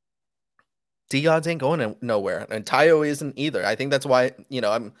 D-Gods ain't going nowhere, and Tayo isn't either. I think that's why, you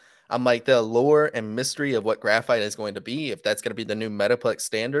know, I'm like, the lore and mystery of what graphite is going to be, if that's going to be the new Metaplex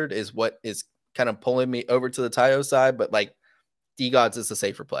standard, is what is kind of pulling me over to the Tayo side. But like, D-Gods is the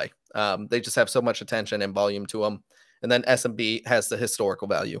safer play. They just have so much attention and volume to them, and then SMB has the historical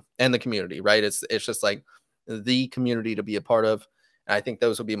value and the community, right? It's just like the community to be a part of. And I think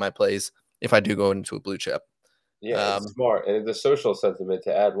those will be my plays if I do go into a blue chip. Yeah, it's smart. And the social sentiment,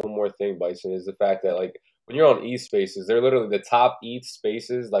 to add one more thing, Bison, is the fact that, like, when you're on ETH spaces, they're literally the top ETH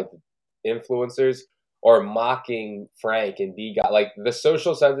spaces, like, influencers are mocking Frank and D God. Like, the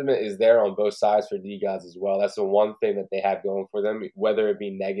social sentiment is there on both sides for D Gods as well. That's the one thing that they have going for them, whether it be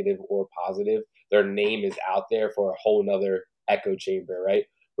negative or positive. Their name is out there for a whole nother echo chamber, right?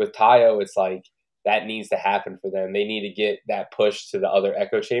 With Tayo, it's like that needs to happen for them. They need to get that push to the other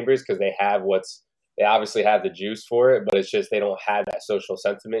echo chambers, because they obviously have the juice for it, but it's just they don't have that social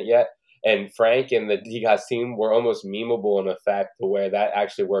sentiment yet. And Frank and the DGOS team were almost memeable in effect, to where that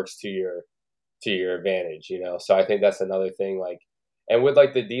actually works to your advantage, you know. So I think that's another thing. Like, and with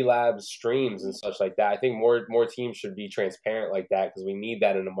like the DeLabs streams and such like that, I think more teams should be transparent like that, because we need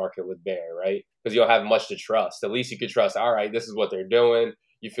that in the market with Bear, right? Because you don't have much to trust. At least you could trust, all right, this is what they're doing.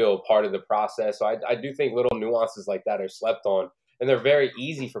 You feel part of the process. So I do think little nuances like that are slept on, and they're very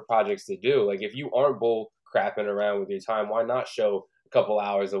easy for projects to do. Like, if you aren't bull crapping around with your time, why not show a couple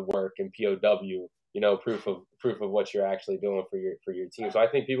hours of work and POW, you know, proof of what you're actually doing for your team. So I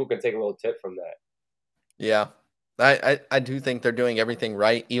think people can take a little tip from that. Yeah, I do think they're doing everything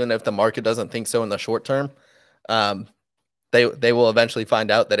right, even if the market doesn't think so in the short term. Um, they will eventually find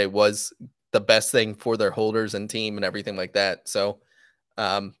out that it was the best thing for their holders and team and everything like that. So,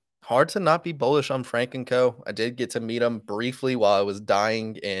 hard to not be bullish on Frank and Co. I did get to meet him briefly while I was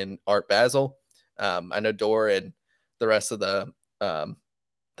dying in Art Basel. I know Dor and the rest of the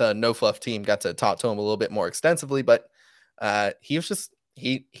No Fluff team got to talk to him a little bit more extensively, but he was just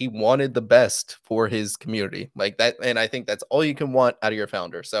he wanted the best for his community, like that, and I think that's all you can want out of your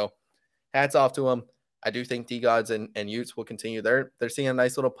founder. So hats off to him. I do think D-Gods and Utes will continue. They're seeing a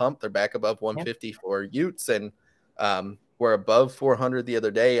nice little pump. They're back above 150 for Utes, and we're above 400 the other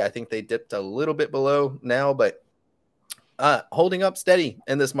day. I think they dipped a little bit below now, but holding up steady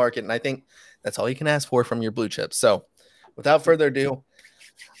in this market. And I think that's all you can ask for from your blue chips. So without further ado,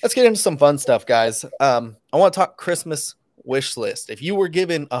 let's get into some fun stuff, guys. I want to talk Christmas wish list. If you were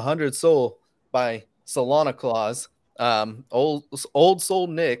given 100 soul by Solana Claus, old soul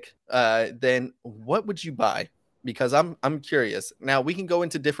Nick, then what would you buy? Because I'm curious. Now we can go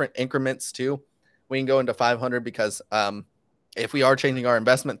into different increments too. We can go into 500 because if we are changing our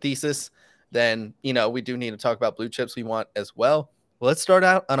investment thesis, then we do need to talk about blue chips we want as well. Let's start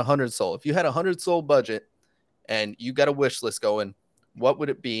out on 100 soul. If you had 100 soul budget and you got a wish list going, what would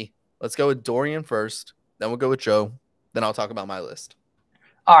it be? Let's go with Dorian first, then we'll go with Joe, then I'll talk about my list.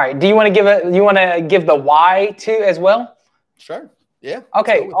 All right. Do you want to give the why too as well? Sure. Yeah.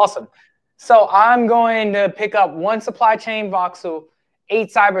 Okay. Awesome. So I'm going to pick up 1 supply chain voxel,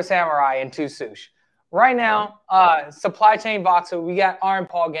 8 cyber samurai, and 2 sush. Right now, supply chain voxel, we got Iron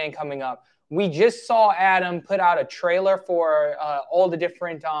Paw Gang coming up. We just saw Adam put out a trailer for all the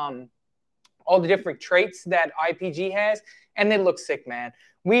different traits that IPG has, and they look sick, man.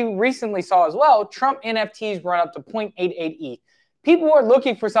 We recently saw as well Trump NFTs run up to 0.88 ETH. People are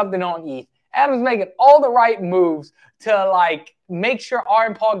looking for something on ETH. Adam's making all the right moves to make sure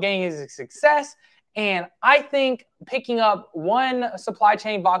Iron Paw Gang is a success. And I think picking up 1 supply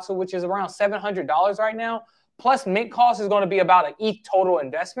chain voxel, which is around $700 right now, plus mint cost is going to be about an ETH total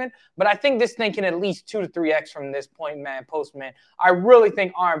investment. But I think this thing can at least 2 to 3x from this point, man, post-mint. I really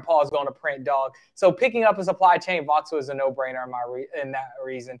think Iron Paw is going to print, dog. So picking up a supply chain voxel is a no-brainer in that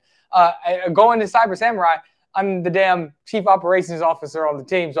reason. Going to Cyber Samurai, I'm the damn chief operations officer on the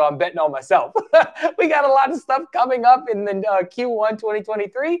team, so I'm betting on myself. We got a lot of stuff coming up in the Q1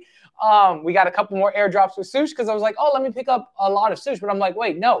 2023. We got a couple more airdrops with sush because I was like, oh, let me pick up a lot of sush. But I'm like,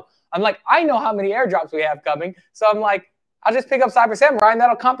 wait, no. I'm like, I know how many airdrops we have coming. So I'm like, I'll just pick up Cyber Samurai, and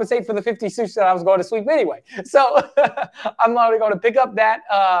that'll compensate for the 50 sush that I was going to sweep anyway. So I'm only going to pick up that,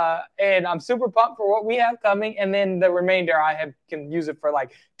 and I'm super pumped for what we have coming. And then the remainder, can use it for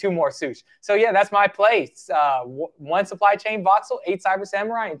 2 more sush. So yeah, that's my place. 1 supply chain voxel, 8 Cyber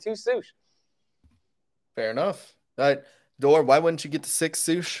Samurai, and 2 sush. Fair enough. Dor, why wouldn't you get the 6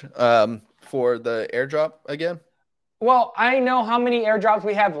 sush for the airdrop again? Well, I know how many airdrops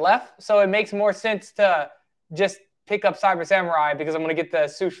we have left, so it makes more sense to just pick up Cyber Samurai because I'm going to get the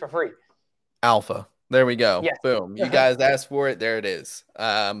sush for free. Alpha. There we go. Yes. Boom. You guys asked for it. There it is.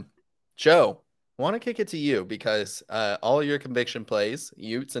 Joe, want to kick it to you because all your conviction plays,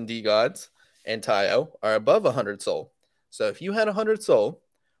 Utes and D-Gods and Tayo, are above 100 soul. So if you had 100 soul,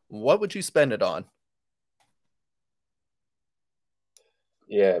 what would you spend it on?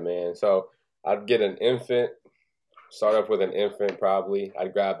 Yeah, man. So I'd get an infant. Start off with an infant, probably.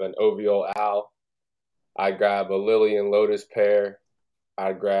 I'd grab an OVO owl. I'd grab a Lily and Lotus pair.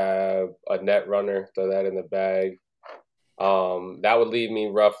 I'd grab a net runner, throw that in the bag. That would leave me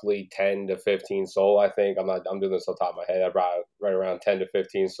roughly 10 to 15 soul, I think. I'm doing this on top of my head. I'd probably right around 10 to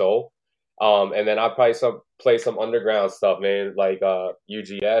 15 soul. And then I'd probably play some underground stuff, man, like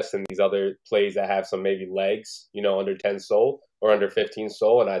UGS and these other plays that have some maybe legs, under 10 soul or under 15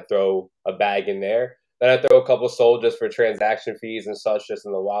 soul, and I'd throw a bag in there. Then I'd throw a couple soul just for transaction fees and such just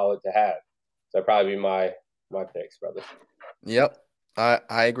in the wallet to have. So that'd probably be my picks, brother. Yep.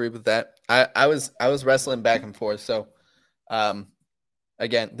 I agree with that. I was wrestling back and forth. So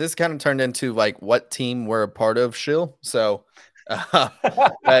again, this kind of turned into what team we're a part of, Shill. So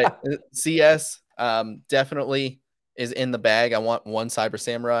CS definitely is in the bag. I want 1 Cyber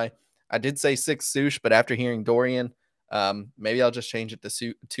Samurai. I did say 6 sush, but after hearing Dorian, maybe I'll just change it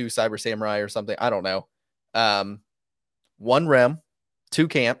to 2 Cyber Samurai or something. I don't know. 1 Rem, 2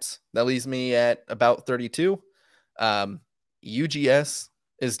 camps. That leaves me at about 32. UGS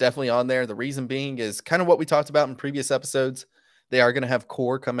is definitely on there. The reason being is kind of what we talked about in previous episodes. They are going to have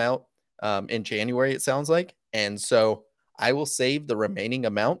core come out in January, it sounds like. And so I will save the remaining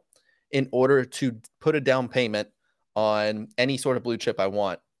amount in order to put a down payment on any sort of blue chip I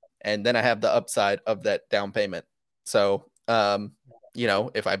want. And then I have the upside of that down payment. So,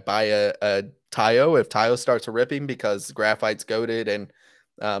 if I buy a Tayo, if Tayo starts ripping because Graphite's goated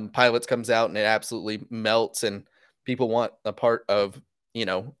and Pilots comes out and it absolutely melts and people want a part of,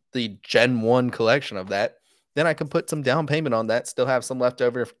 the Gen 1 collection of that, then I can put some down payment on that, still have some left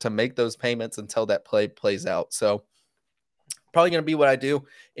over to make those payments until that play plays out. So probably going to be what I do.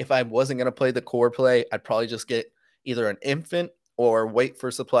 If I wasn't going to play the core play, I'd probably just get either an infant or wait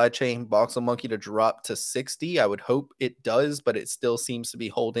for supply chain Voxel Monkey to drop to 60. I would hope it does, but it still seems to be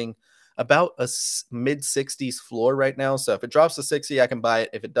holding about a mid 60s floor right now. So if it drops to 60, I can buy it.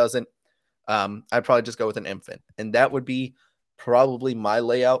 If it doesn't, I'd probably just go with an infant. And that would be probably my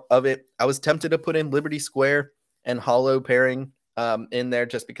layout of it. I was tempted to put in Liberty Square and Hollow pairing in there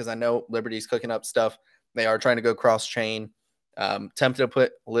just because I know Liberty's cooking up stuff. They are trying to go cross chain. Tempted to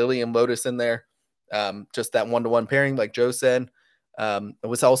put Lily and Lotus in there, just that 1-to-1 pairing, like Joe said. I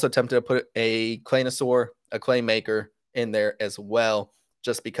was also tempted to put a Claynosaur, a Claymaker in there as well,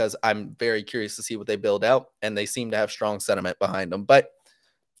 just because I'm very curious to see what they build out, and they seem to have strong sentiment behind them. But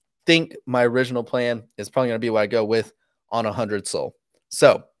think my original plan is probably going to be what I go with on 100 Soul.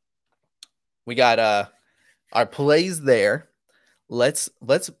 So we got our plays there. Let's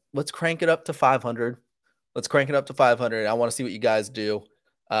crank it up to 500. Let's crank it up to 500. I want to see what you guys do.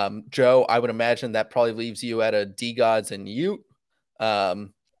 Joe, I would imagine that probably leaves you at a DeGods and Ute.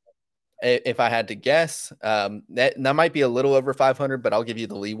 If I had to guess, that might be a little over 500, but I'll give you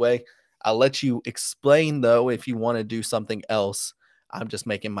the leeway. I'll let you explain, though, if you want to do something else. I'm just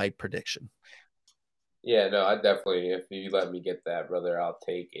making my prediction. Yeah, no, I definitely, if you let me get that, brother, I'll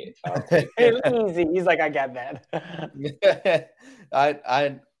take it. I'll take it. Easy. He's like, I got that.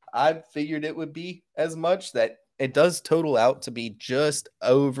 I figured it would be as much. That it does total out to be just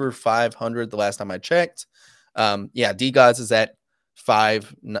over 500 the last time I checked. Yeah, DeGods is at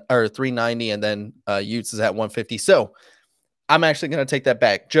 390, and then Utes is at 150. So I'm actually going to take that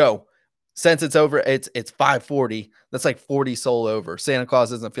back. Joe, since it's over, it's 540. That's like 40 soul over. Santa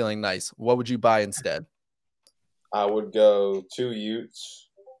Claus isn't feeling nice. What would you buy instead? I would go 2 Utes.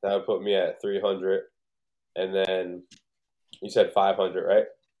 That would put me at 300. And then you said 500, right?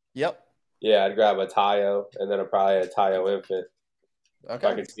 Yep. Yeah, I'd grab a Tayo, and then probably a Tayo Infant. Okay.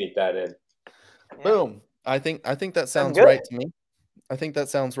 If I could sneak that in. Boom. I think that sounds right to me. I think that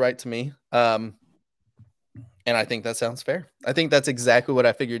sounds right to me. And I think that sounds fair. I think that's exactly what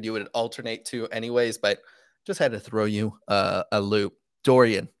I figured you would alternate to anyways, but just had to throw you a loop.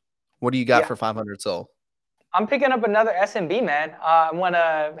 Dorian, what do you got for 500 soul? I'm picking up another SMB, man. I want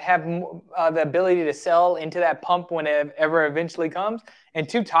to have the ability to sell into that pump whenever eventually comes, and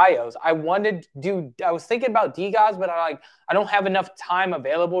 2 Tayos. I was thinking about DeGods, but I don't have enough time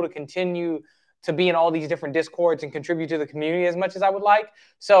available to continue to be in all these different Discords and contribute to the community as much as I would like.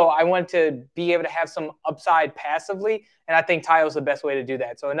 So I want to be able to have some upside passively, and I think Tayo is the best way to do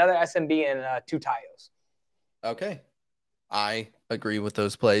that. So another SMB and 2 Tayos. Okay. I agree with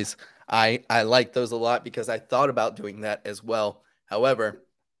those plays. I like those a lot because I thought about doing that as well. However,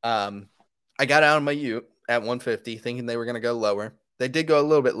 I got out of my Ute at 150 thinking they were going to go lower. They did go a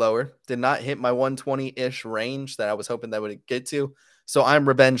little bit lower, did not hit my 120-ish range that I was hoping that would get to. So I'm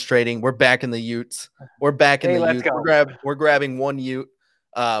revenge trading. We're back in the Utes. We're back in the Utes. We're grabbing 1 Ute.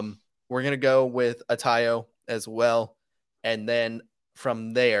 We're going to go with a Tayo as well. And then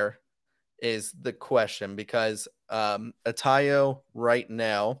from there is the question, because a Tayo right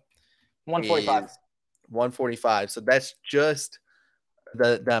now 145. 145. So that's just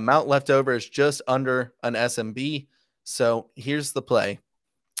the amount left over is just under an SMB. So here's the play.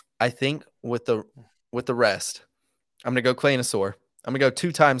 I think with the rest, I'm gonna go Claynosaur. I'm gonna go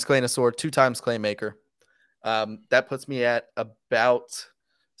 2 times Claynosaur, 2 times Claymaker. That puts me at about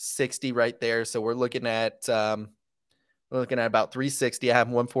 60 right there. So we're looking at about 360. I have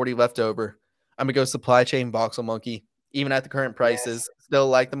 140 left over. I'm gonna go supply chain Voxel Monkey. Even at the current prices, still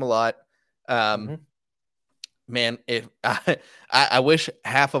like them a lot. Man, if I wish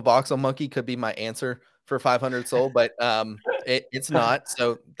half a Voxel Monkey could be my answer for 500 soul, but it's not.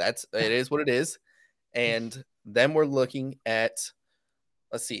 So it is what it is. And then we're looking at,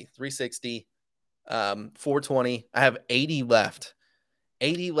 let's see, 360, 420. I have 80 left.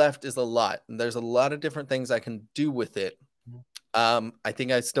 80 left is a lot. And there's a lot of different things I can do with it. I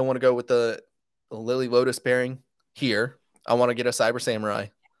think I still want to go with the Lily Lotus pairing here. I want to get a Cyber Samurai.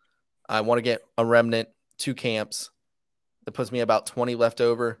 I want to get a Remnant, 2 camps. That puts me about 20 left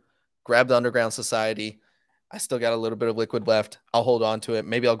over. Grab the Underground Society. I still got a little bit of liquid left. I'll hold on to it.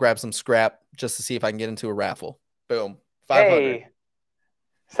 Maybe I'll grab some scrap just to see if I can get into a raffle. Boom. 500. Hey,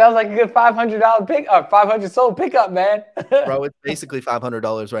 sounds like a good $500 500 soul pickup, man. Bro, it's basically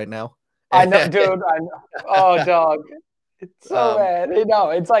 $500 right now. I know, dude. I know. Oh, dog. It's so bad.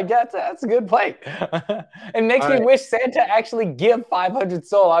 It's like that's a good play. It makes me wish Santa actually give 500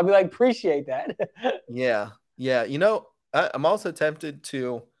 soul. I'd be like, appreciate that. Yeah. I'm also tempted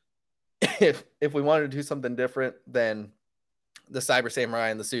to, if we wanted to do something different than the Cyber Samurai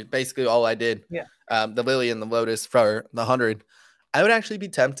and the suit, basically all I did, the Lily and the Lotus for the 100, I would actually be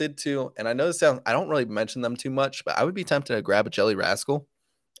tempted to, and I know I don't really mention them too much, but I would be tempted to grab a Jelly Rascal.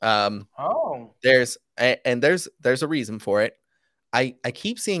 There's a reason for it. I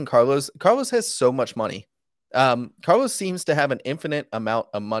keep seeing Carlos has so much money. Carlos seems to have an infinite amount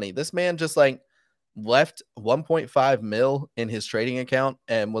of money. This man just left 1.5 mil in his trading account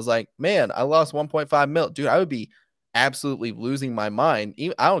and was like, man, I lost 1.5 mil. Dude, I would be absolutely losing my mind.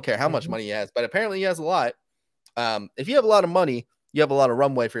 I don't care how much money he has, but apparently he has a lot. If you have a lot of money, you have a lot of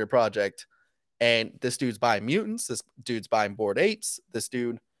runway for your project. And this dude's buying mutants. This dude's buying Bored Apes. This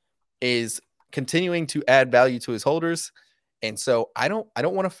dude is continuing to add value to his holders. And so I don't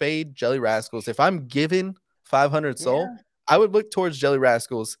want to fade Jelly Rascals. If I'm given 500 soul, I would look towards Jelly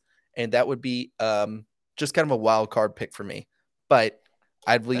Rascals, and that would be just kind of a wild card pick for me. But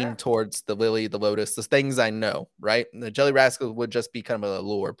I'd lean towards the Lily, the Lotus, the things I know, right? And the Jelly Rascals would just be kind of a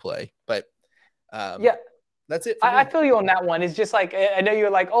lure play. But that's it. I feel you on that one. It's just like, I know you're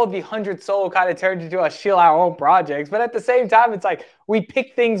like, oh, the 100 soul kind of turned into us shill our own projects. But at the same time, it's like we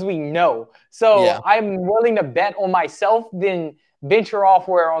pick things we know. So I'm willing to bet on myself than venture off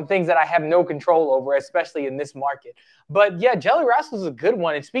where on things that I have no control over, especially in this market. But yeah, Jelly Rascals is a good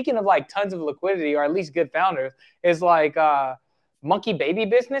one. And speaking of like tons of liquidity, or at least good founders, is like Monkey Baby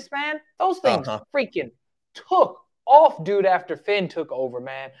Business, man. Those things freaking took off, dude, after Finn took over,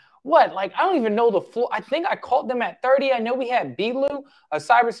 man. What? Like, I don't even know the full. I think I caught them at 30. I know we had Bilu, a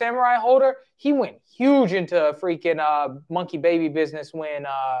Cyber Samurai holder. He went huge into freaking Monkey Baby Business when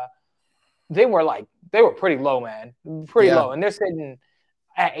they were pretty low, man. Pretty low. And they're sitting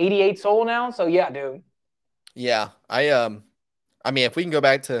at 88 soul now. So, yeah, dude. Yeah. I mean, if we can go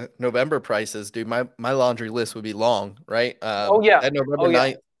back to November prices, dude, my laundry list would be long, right? That November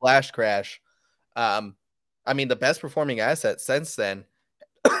 9th flash crash. I mean, the best performing asset since then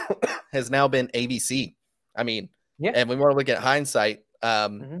has now been ABC. I mean, and we want to look at hindsight.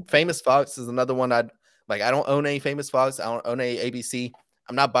 Famous Fox is another one I don't own a Famous Fox. I don't own a ABC.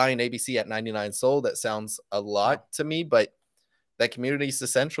 I'm not buying ABC at 99 soul. That sounds a lot to me, but that community is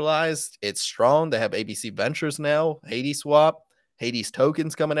decentralized. It's strong. They have ABC Ventures now, Hades Swap, Hades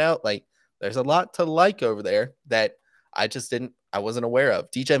tokens coming out. Like, there's a lot to like over there that I wasn't aware of.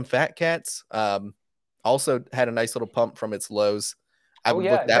 DGen Fat Cats also had a nice little pump from its lows. I would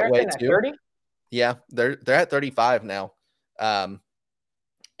look that way too. 30? Yeah, they're at 35 now. And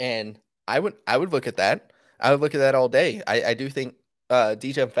I would look at that. I would look at that all day. I do think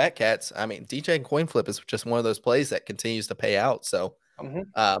DGen Fat Cats, I mean, DGen Coin Flip is just one of those plays that continues to pay out. So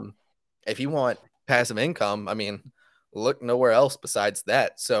if you want passive income, I mean, look nowhere else besides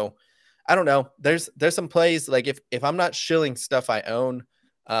that. So I don't know. There's some plays, like if I'm not shilling stuff I own,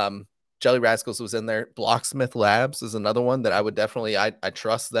 Jelly Rascals was in there. Blocksmith Labs is another one that I would definitely, I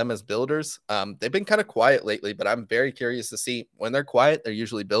trust them as builders. They've been kind of quiet lately, but I'm very curious to see when they're quiet, they're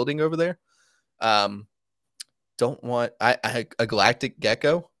usually building over there. Don't want, a Galactic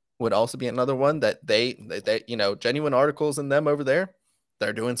Gecko would also be another one that they you know, genuine articles in them over there.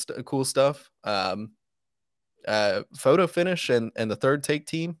 They're doing cool stuff. Photo Finish and the Third Take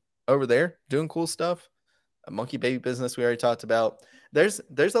team over there doing cool stuff. A Monkey Baby Business we already talked about.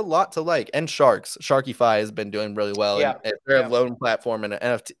 There's a lot to like. And Sharkyfi has been doing really well. Yeah. And they're a loan platform and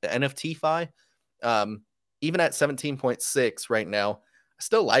an NFT-fi. Even at 17.6 right now, I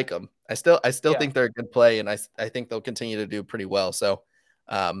still like them. I still think they're a good play, and I think they'll continue to do pretty well. So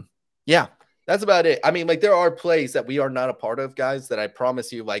yeah, that's about it. I mean, like, there are plays that we are not a part of, guys, that I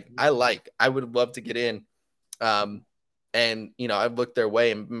promise you, like, I would love to get in. And, you know, I've looked their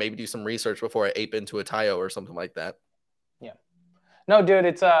way and maybe do some research before I ape into a Tayo or something like that. Yeah. No, dude,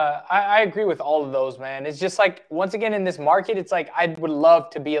 it's I agree with all of those, man. It's just like, once again, in this market, it's like I would love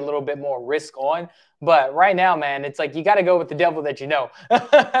to be a little bit more risk on. But right now, man, it's like you got to go with the devil that you know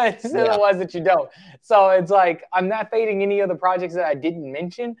instead of the ones that you don't. So it's like I'm not fading any of the projects that I didn't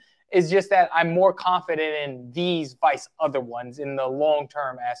mention. It's just that I'm more confident in these vice other ones in the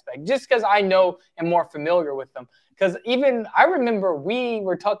long-term aspect, just because I know and more familiar with them. Because even I remember we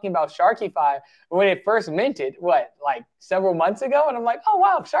were talking about Sharkyfi when it first minted, like several months ago, and I'm like, oh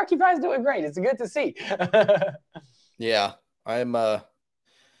wow, Sharkyfi is doing great. It's good to see. Yeah,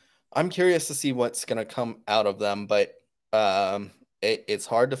 I'm curious to see what's gonna come out of them, but it's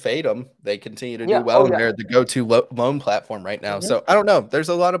hard to fade them. They continue to do well, and they're the go-to loan platform right now. So I don't know. There's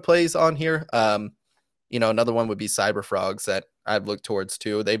a lot of plays on here. You know, another one would be Cyber Frogs that I've looked towards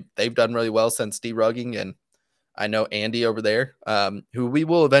too. They've done really well since derugging, and I know Andy over there, who we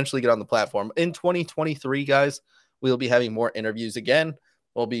will eventually get on the platform in 2023, guys. We'll be having more interviews again.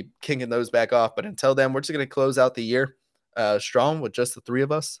 We'll be kicking those back off, but until then, we're just going to close out the year strong with just the three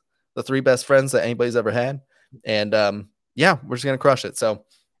of us, the three best friends that anybody's ever had. And yeah, we're just going to crush it. So,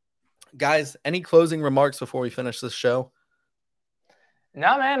 guys, any closing remarks before we finish this show?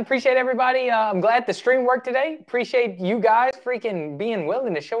 No, man, appreciate everybody. I'm glad the stream worked today. Appreciate you guys freaking being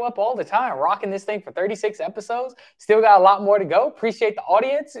willing to show up all the time, rocking this thing for 36 episodes. Still got a lot more to go. Appreciate the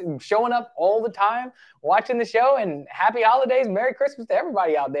audience showing up all the time, watching the show, and happy holidays. Merry Christmas to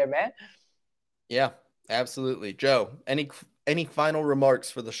everybody out there, man. Yeah, absolutely. Joe, any final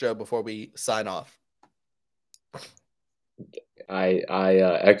remarks for the show before we sign off? I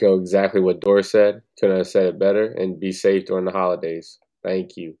echo exactly what Dor said. Couldn't have said it better. And be safe during the holidays.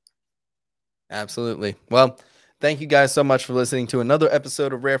 Thank you. Absolutely. Well, thank you guys so much for listening to another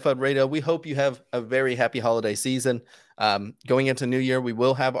episode of Rare Flood Radio. We hope you have a very happy holiday season. Going into New Year, we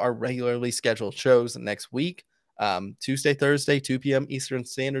will have our regularly scheduled shows next week, Tuesday, Thursday, 2 p.m. Eastern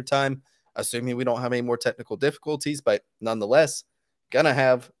Standard Time, assuming we don't have any more technical difficulties, but nonetheless, gonna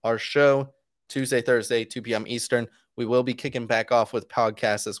have our show Tuesday, Thursday, 2 p.m. Eastern. We will be kicking back off with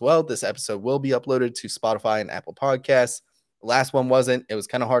podcasts as well. This episode will be uploaded to Spotify and Apple Podcasts. The last one wasn't. It was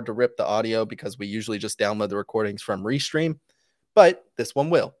kind of hard to rip the audio because we usually just download the recordings from Restream, but this one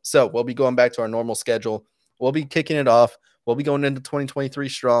will. So we'll be going back to our normal schedule. We'll be kicking it off. We'll be going into 2023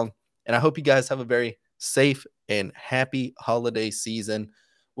 strong. And I hope you guys have a very safe and happy holiday season.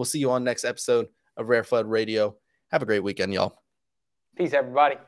 We'll see you on next episode of Rare Flood Radio. Have a great weekend, y'all. Peace, everybody.